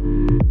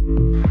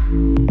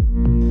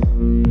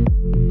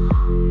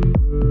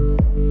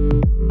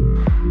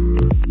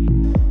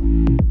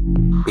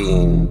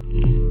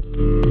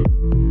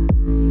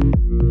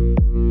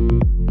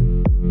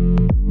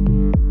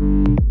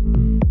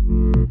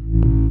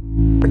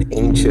 An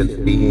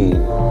ancient being.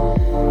 On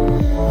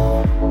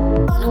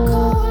a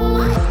cold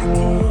night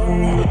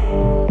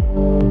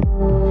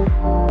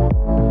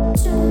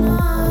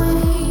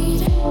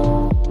tonight.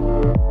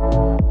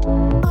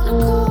 On a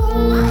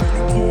cold night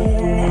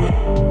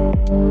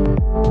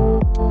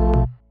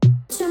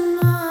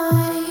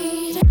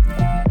tonight.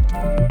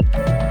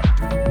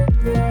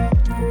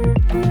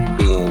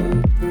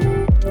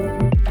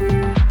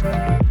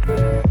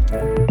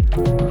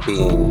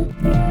 Being.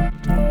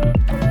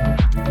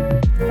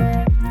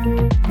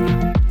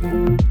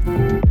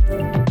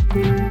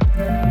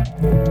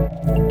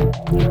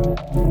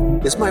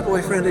 Is my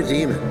boyfriend a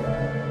demon?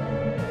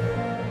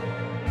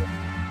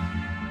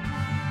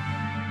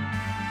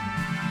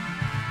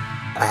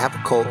 I have a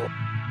cold.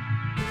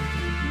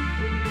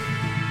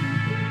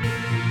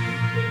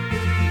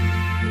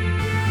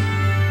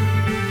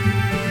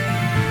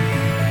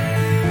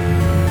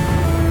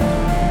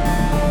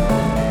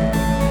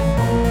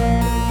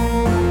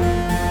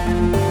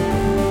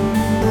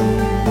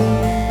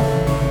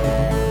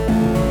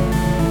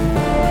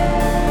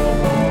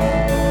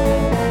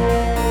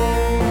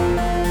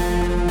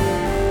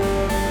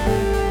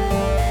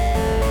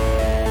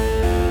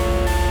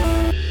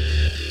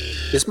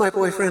 Is my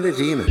boyfriend a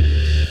demon?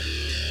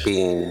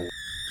 Bean.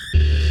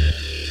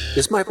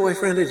 Is my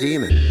boyfriend a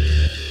demon?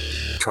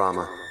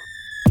 Trauma.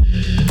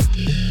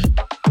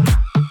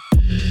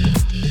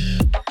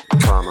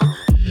 Trauma.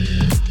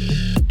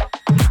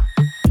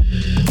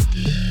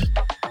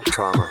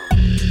 Trauma.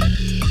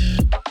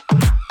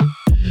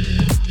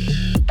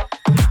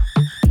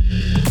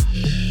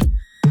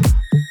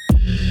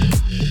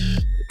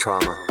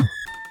 Trauma.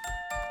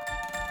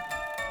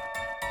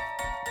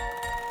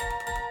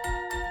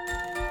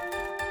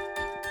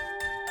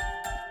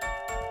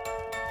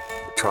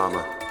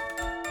 Trauma.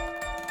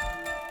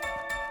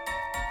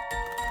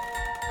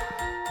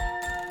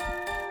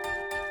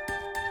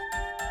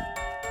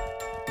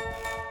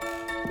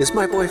 Is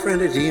my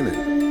boyfriend a demon?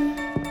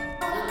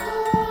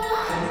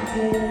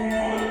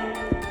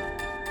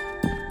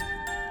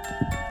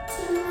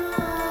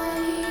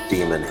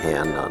 Demon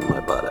hand on my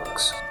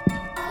buttocks.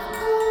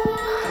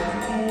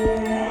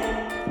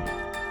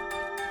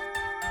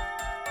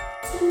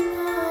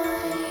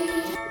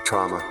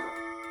 Trauma.